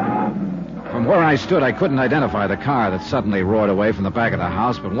 From where I stood, I couldn't identify the car that suddenly roared away from the back of the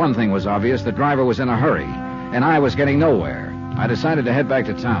house, but one thing was obvious. The driver was in a hurry, and I was getting nowhere. I decided to head back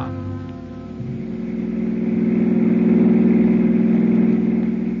to town.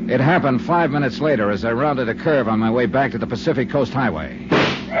 It happened 5 minutes later as I rounded a curve on my way back to the Pacific Coast Highway.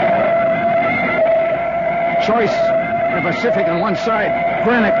 Choice, the Pacific on one side,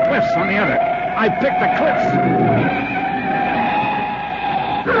 granite cliffs on the other. I picked the cliffs.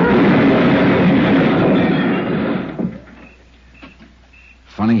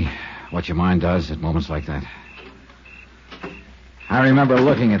 Funny what your mind does at moments like that. I remember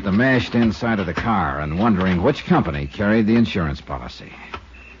looking at the mashed inside of the car and wondering which company carried the insurance policy.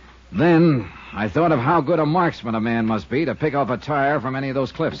 Then I thought of how good a marksman a man must be to pick off a tire from any of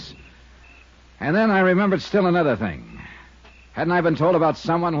those cliffs. And then I remembered still another thing. Hadn't I been told about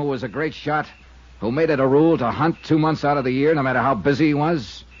someone who was a great shot, who made it a rule to hunt 2 months out of the year no matter how busy he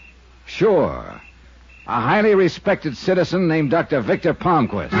was? Sure. A highly respected citizen named Dr. Victor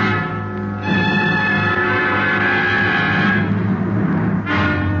Palmquist.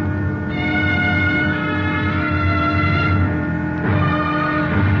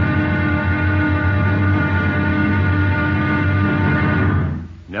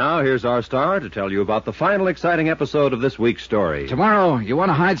 Now, here's our star to tell you about the final exciting episode of this week's story. Tomorrow, you want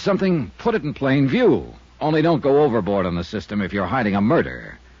to hide something? Put it in plain view. Only don't go overboard on the system if you're hiding a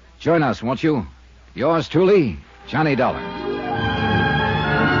murder. Join us, won't you? Yours truly, Johnny Dollar.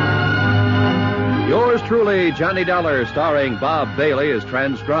 Yours truly, Johnny Dollar, starring Bob Bailey, is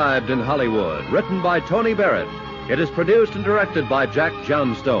transcribed in Hollywood. Written by Tony Barrett. It is produced and directed by Jack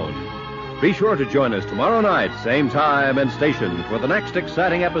Johnstone. Be sure to join us tomorrow night, same time and station, for the next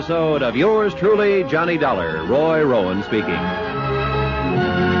exciting episode of Yours truly, Johnny Dollar. Roy Rowan speaking.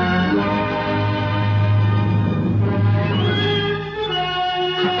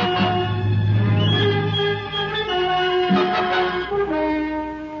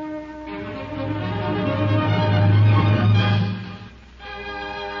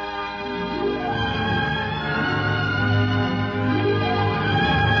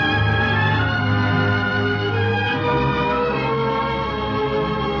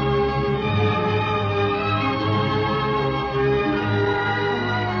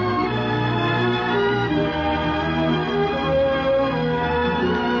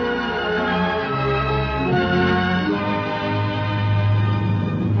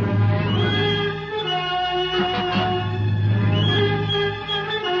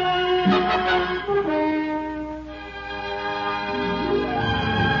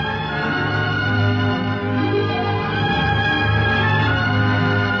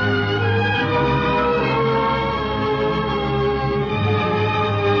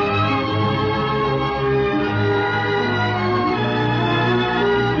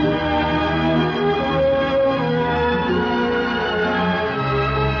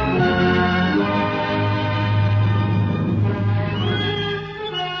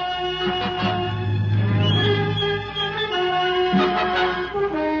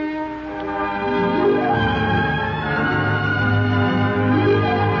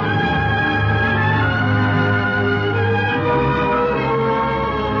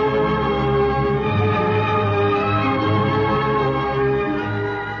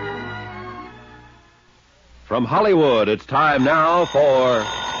 From Hollywood, it's time now for...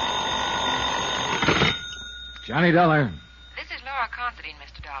 Johnny Dollar. This is Laura Considine,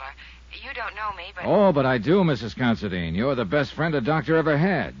 Mr. Dollar. You don't know me, but... Oh, but I do, Mrs. Considine. You're the best friend a doctor ever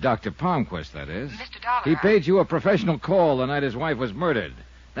had. Dr. Palmquist, that is. Mr. Dollar... He paid you a professional call the night his wife was murdered.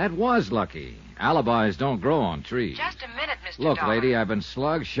 That was lucky. Alibis don't grow on trees. Just a minute, Mr. Look, Dollar. lady, I've been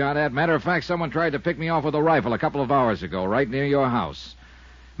slugged, shot at. Matter of fact, someone tried to pick me off with a rifle a couple of hours ago, right near your house.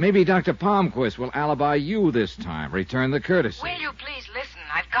 Maybe Dr. Palmquist will alibi you this time. Return the courtesy. Will you please listen?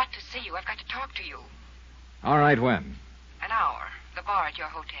 I've got to see you. I've got to talk to you. All right, when? An hour. The bar at your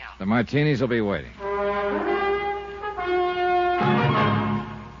hotel. The martinis will be waiting.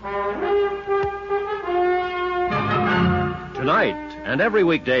 Tonight and every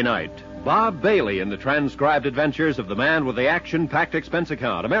weekday night, Bob Bailey in the transcribed adventures of the man with the action-packed expense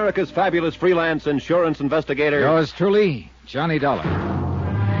account, America's fabulous freelance insurance investigator. Yours truly, Johnny Dollar.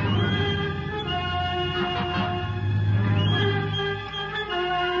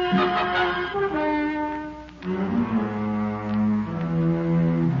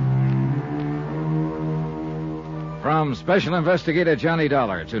 From Special Investigator Johnny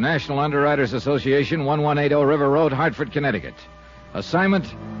Dollar to National Underwriters Association, 1180 River Road, Hartford, Connecticut.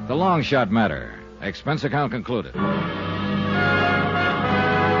 Assignment, the long shot matter. Expense account concluded.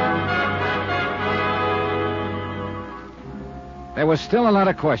 There was still a lot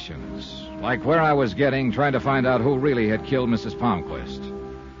of questions, like where I was getting, trying to find out who really had killed Mrs. Palmquist.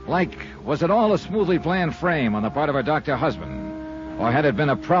 Like, was it all a smoothly planned frame on the part of her doctor husband? Or had it been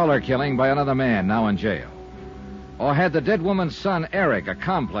a prowler killing by another man now in jail? Or had the dead woman's son, Eric, a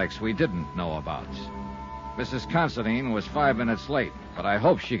complex we didn't know about? Mrs. Considine was 5 minutes late, but I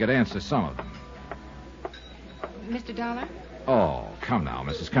hoped she could answer some of them. Mr. Dollar? Oh, come now,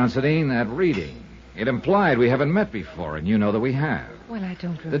 Mrs. Considine, that reading. It implied we haven't met before, and you know that we have. Well, I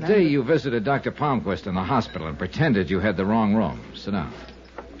don't remember. The day you visited Dr. Palmquist in the hospital and pretended you had the wrong room. Sit down.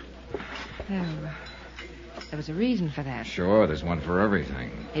 Oh, there was a reason for that. Sure, there's one for everything.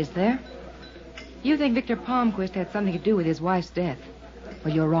 Is there? You think Victor Palmquist had something to do with his wife's death?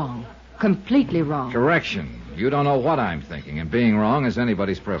 Well, you're wrong. Completely wrong. Correction. You don't know what I'm thinking, and being wrong is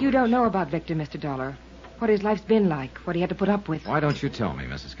anybody's privilege. You don't know about Victor, Mr. Dollar. What his life's been like, what he had to put up with. Why don't you tell me,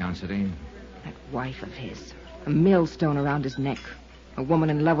 Mrs. Considine? That wife of his. A millstone around his neck. A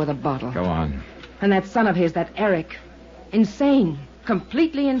woman in love with a bottle. Go on. And that son of his, that Eric. Insane.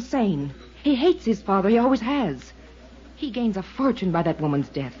 Completely insane. He hates his father. He always has. He gains a fortune by that woman's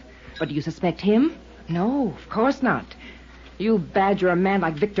death. But do you suspect him? No, of course not. You badger a man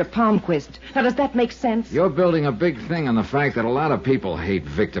like Victor Palmquist. Now, does that make sense? You're building a big thing on the fact that a lot of people hate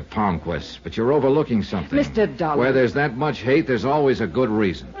Victor Palmquist, but you're overlooking something. Mr. Dollar. Where there's that much hate, there's always a good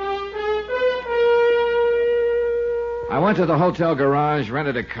reason. I went to the hotel garage,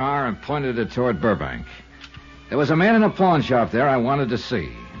 rented a car, and pointed it toward Burbank. There was a man in a pawn shop there I wanted to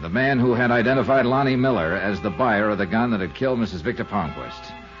see. The man who had identified Lonnie Miller as the buyer of the gun that had killed Mrs. Victor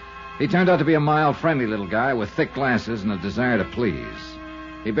Palmquist. He turned out to be a mild, friendly little guy with thick glasses and a desire to please.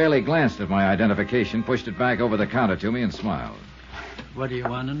 He barely glanced at my identification, pushed it back over the counter to me, and smiled. What do you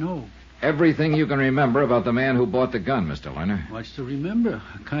want to know? Everything you can remember about the man who bought the gun, Mr. Lerner. What's to remember?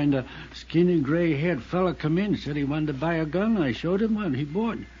 A kind of skinny, gray-haired fella come in, said he wanted to buy a gun. I showed him one. He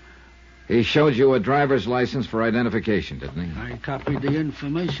bought. He showed you a driver's license for identification, didn't he? I copied the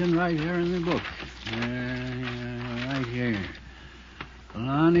information right here in the book. Right here.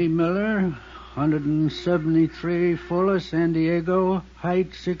 Lonnie Miller, 173, Fuller, San Diego,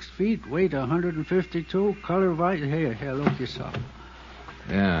 height 6 feet, weight 152, color white hair. Here, look yourself.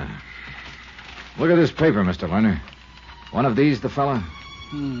 Yeah. Look at this paper, Mr. Lerner. One of these, the fella?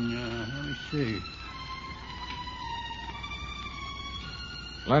 Let me see.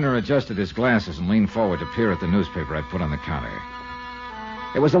 Lerner adjusted his glasses and leaned forward to peer at the newspaper I'd put on the counter.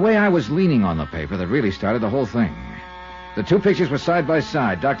 It was the way I was leaning on the paper that really started the whole thing. The two pictures were side by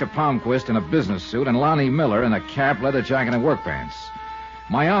side, Dr. Palmquist in a business suit and Lonnie Miller in a cap, leather jacket, and work pants.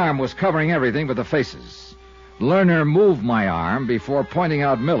 My arm was covering everything but the faces. Lerner moved my arm before pointing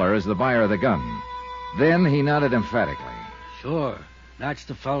out Miller as the buyer of the gun. Then he nodded emphatically. Sure. That's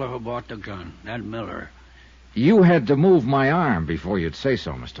the fellow who bought the gun, that Miller. You had to move my arm before you'd say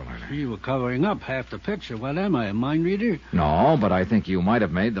so, Mr. Lerner. You were covering up half the picture. What am I, a mind reader? No, but I think you might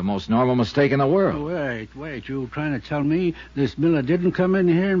have made the most normal mistake in the world. Wait. You trying to tell me this Miller didn't come in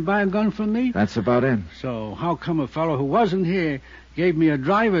here and buy a gun from me? That's about it. So how come a fellow who wasn't here gave me a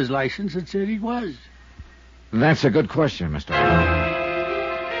driver's license and said he was? That's a good question, Mr. Lerner.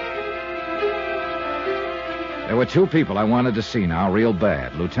 There were two people I wanted to see now real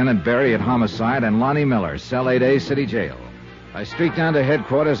bad. Lieutenant Berry at Homicide and Lonnie Miller, Cell 8A, City Jail. I streaked down to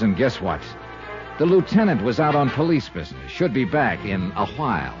headquarters, and guess what? The lieutenant was out on police business. Should be back in a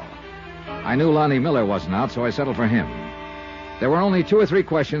while. I knew Lonnie Miller wasn't out, so I settled for him. There were only 2 or 3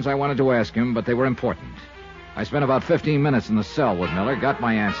 questions I wanted to ask him, but they were important. I spent about 15 minutes in the cell with Miller, got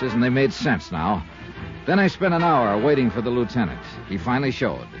my answers, and they made sense now. Then I spent an hour waiting for the lieutenant. He finally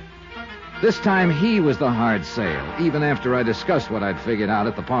showed. This time he was the hard sale, even after I discussed what I'd figured out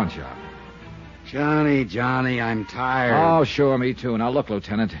at the pawn shop. Johnny, I'm tired. Oh, sure, me too. Now, look,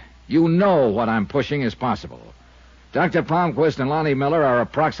 Lieutenant, you know what I'm pushing is possible. Dr. Palmquist and Lonnie Miller are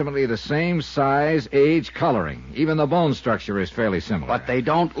approximately the same size, age, coloring. Even the bone structure is fairly similar. But they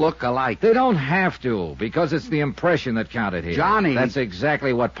don't look alike. They don't have to, because it's the impression that counted here. Johnny. That's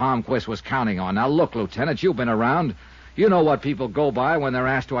exactly what Palmquist was counting on. Now, look, Lieutenant, you've been around. You know what people go by when they're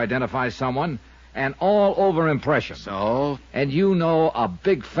asked to identify someone. An all-over impression. So? And you know a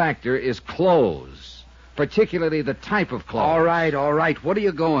big factor is clothes. Particularly the type of clothes. All right. What are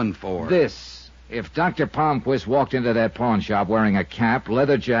you going for? This. If Dr. Palmquist walked into that pawn shop wearing a cap,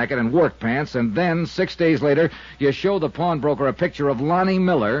 leather jacket, and work pants, and then, 6 days later, you show the pawnbroker a picture of Lonnie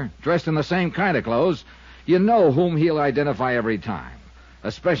Miller, dressed in the same kind of clothes, you know whom he'll identify every time.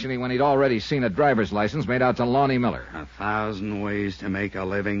 Especially when he'd already seen a driver's license made out to Lonnie Miller. 1,000 ways to make a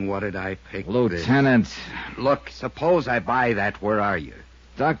living. What did I pick? Lieutenant. This? Look, suppose I buy that. Where are you?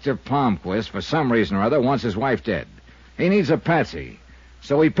 Dr. Palmquist, for some reason or other, wants his wife dead. He needs a patsy.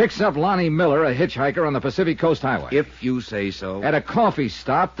 So he picks up Lonnie Miller, a hitchhiker on the Pacific Coast Highway. If you say so. At a coffee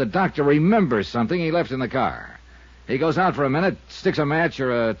stop, the doctor remembers something he left in the car. He goes out for a minute, sticks a match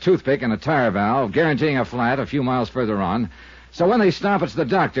or a toothpick in a tire valve, guaranteeing a flat a few miles further on. So when they stop, it's the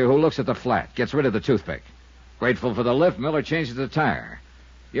doctor who looks at the flat, gets rid of the toothpick. Grateful for the lift, Miller changes the tire.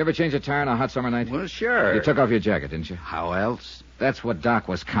 You ever change a tire on a hot summer night? Well, sure. You took off your jacket, didn't you? How else? That's what Doc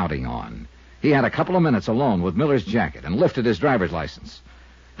was counting on. He had a couple of minutes alone with Miller's jacket and lifted his driver's license.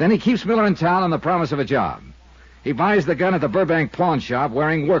 Then he keeps Miller in town on the promise of a job. He buys the gun at the Burbank pawn shop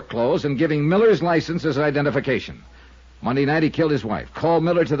wearing work clothes and giving Miller's license as identification. Monday night, he killed his wife, called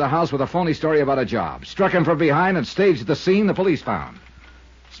Miller to the house with a phony story about a job, struck him from behind, and staged the scene the police found.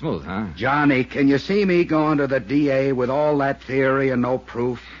 Smooth, huh? Johnny, can you see me going to the DA with all that theory and no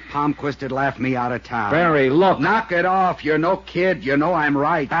proof? Palmquist would laugh me out of town. Barry, look. Knock it off. You're no kid. You know I'm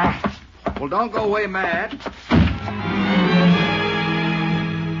right. Well, don't go away mad.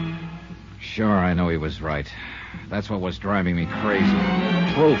 Sure, I know he was right. That's what was driving me crazy.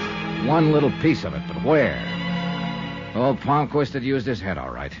 Proof. One little piece of it, but where? Oh, Palmquist had used his head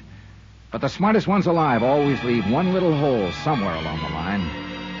all right. But the smartest ones alive always leave one little hole somewhere along the line.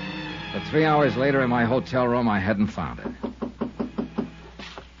 But 3 hours later in my hotel room, I hadn't found it.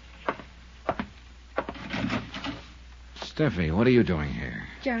 Steffi, what are you doing here?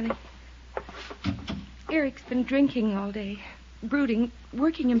 Johnny, Eric's been drinking all day. Brooding,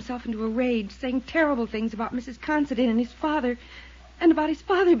 working himself into a rage, saying terrible things about Mrs. Considine and his father, and about his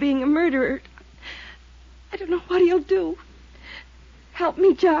father being a murderer. I don't know what he'll do. Help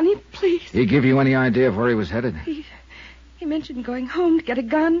me, Johnny, please. He give you any idea of where he was headed? He mentioned going home to get a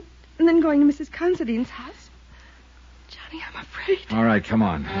gun, and then going to Mrs. Considine's house. Johnny, I'm afraid. All right, come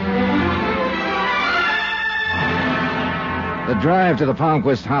on. The drive to the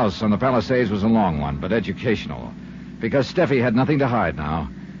Palmquist house on the Palisades was a long one, but educational. Because Steffi had nothing to hide now.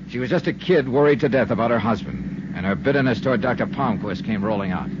 She was just a kid worried to death about her husband, and her bitterness toward Dr. Palmquist came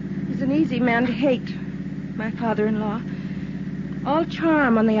rolling out. He's an easy man to hate, my father-in-law. All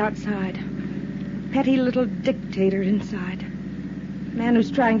charm on the outside. Petty little dictator inside. A man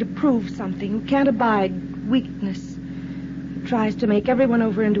who's trying to prove something, who can't abide weakness. Who tries to make everyone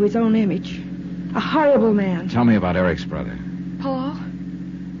over into his own image. A horrible man. Tell me about Eric's brother. Paul.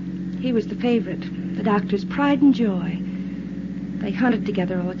 He was the favorite. The doctor's pride and joy. They hunted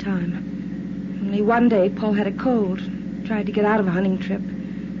together all the time. Only one day, Paul had a cold. Tried to get out of a hunting trip.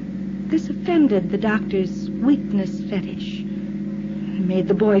 This offended the doctor's weakness fetish. It made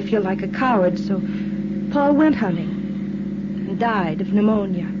the boy feel like a coward, so Paul went hunting and died of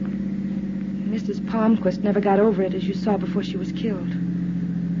pneumonia. Mrs. Palmquist never got over it, as you saw before she was killed.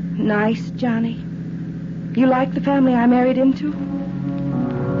 Nice, Johnny? You like the family I married into?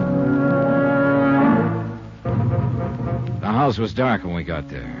 The house was dark when we got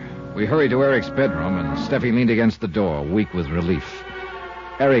there. We hurried to Eric's bedroom, and Steffi leaned against the door, weak with relief.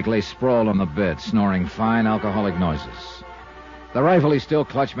 Eric lay sprawled on the bed, snoring fine alcoholic noises. The rifle he still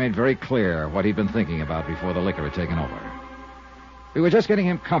clutched made very clear what he'd been thinking about before the liquor had taken over. We were just getting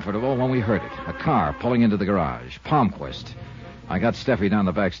him comfortable when we heard it. A car pulling into the garage. Palmquist. I got Steffi down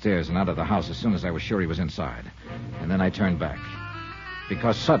the back stairs and out of the house as soon as I was sure he was inside. And then I turned back.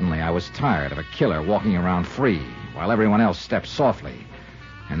 Because suddenly I was tired of a killer walking around free while everyone else stepped softly.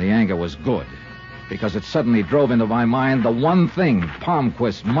 And the anger was good. Because it suddenly drove into my mind the one thing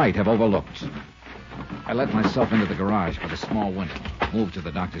Palmquist might have overlooked. I let myself into the garage by the small window. Moved to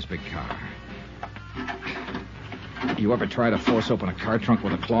the doctor's big car. You ever try to force open a car trunk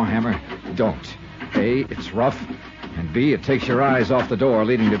with a claw hammer? Don't. A, it's rough. And B, it takes your eyes off the door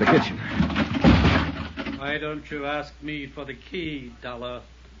leading to the kitchen. Why don't you ask me for the key, Dollar?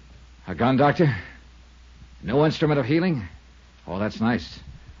 A gun, Doctor? No instrument of healing? Oh, that's nice.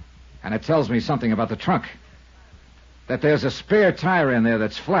 And it tells me something about the trunk. That there's a spare tire in there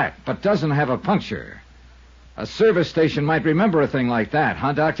that's flat, but doesn't have a puncture. A service station might remember a thing like that,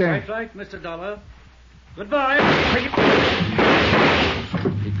 huh, Doctor? Right, Mr. Dollar. Goodbye.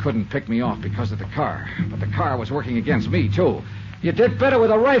 He couldn't pick me off because of the car, but the car was working against me, too. You did better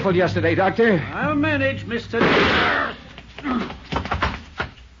with a rifle yesterday, Doctor. I'll manage, Mr.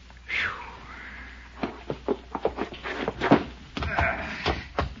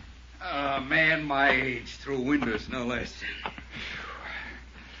 A man my age through windows, no less.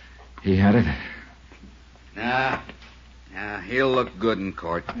 He had it? Nah, he'll look good in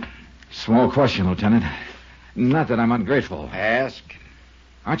court. Small question, Lieutenant. Not that I'm ungrateful. Ask.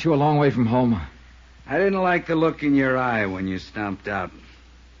 Aren't you a long way from home? I didn't like the look in your eye when you stomped out.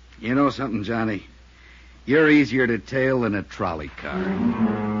 You know something, Johnny? You're easier to tail than a trolley car.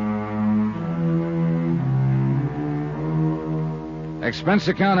 Expense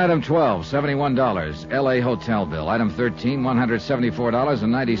account item 12, $71. L.A. hotel bill. Item 13,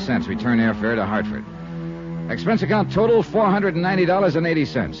 $174.90. Return airfare to Hartford. Expense account total,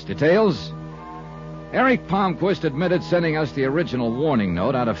 $490.80. Details? Eric Palmquist admitted sending us the original warning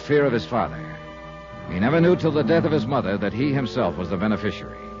note out of fear of his father. He never knew till the death of his mother that he himself was the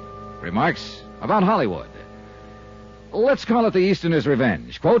beneficiary. Remarks about Hollywood. Let's call it the Easterner's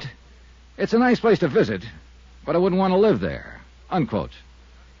Revenge. Quote, it's a nice place to visit, but I wouldn't want to live there. Unquote.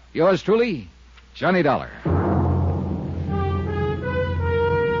 Yours truly, Johnny Dollar.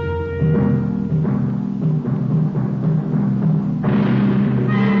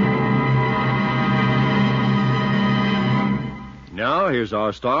 Now, here's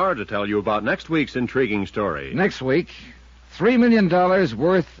our star to tell you about next week's intriguing story. Next week, $3 million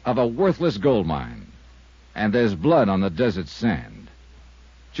worth of a worthless gold mine. And there's blood on the desert sand.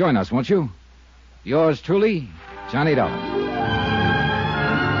 Join us, won't you? Yours truly, Johnny Dollar.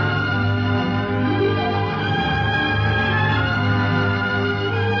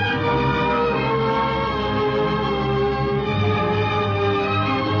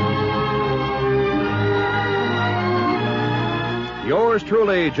 Yours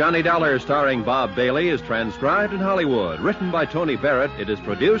truly, Johnny Dollar, starring Bob Bailey, is transcribed in Hollywood. Written by Tony Barrett, it is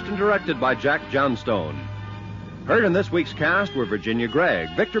produced and directed by Jack Johnstone. Heard in this week's cast were Virginia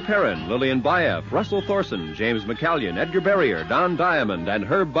Gregg, Victor Perrin, Lillian Baeff, Russell Thorson, James McCallion, Edgar Barrier, Don Diamond, and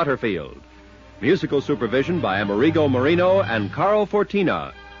Herb Butterfield. Musical supervision by Amerigo Marino and Carl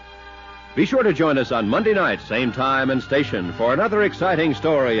Fortina. Be sure to join us on Monday night, same time and station, for another exciting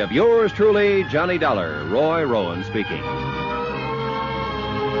story of yours truly, Johnny Dollar. Roy Rowan speaking.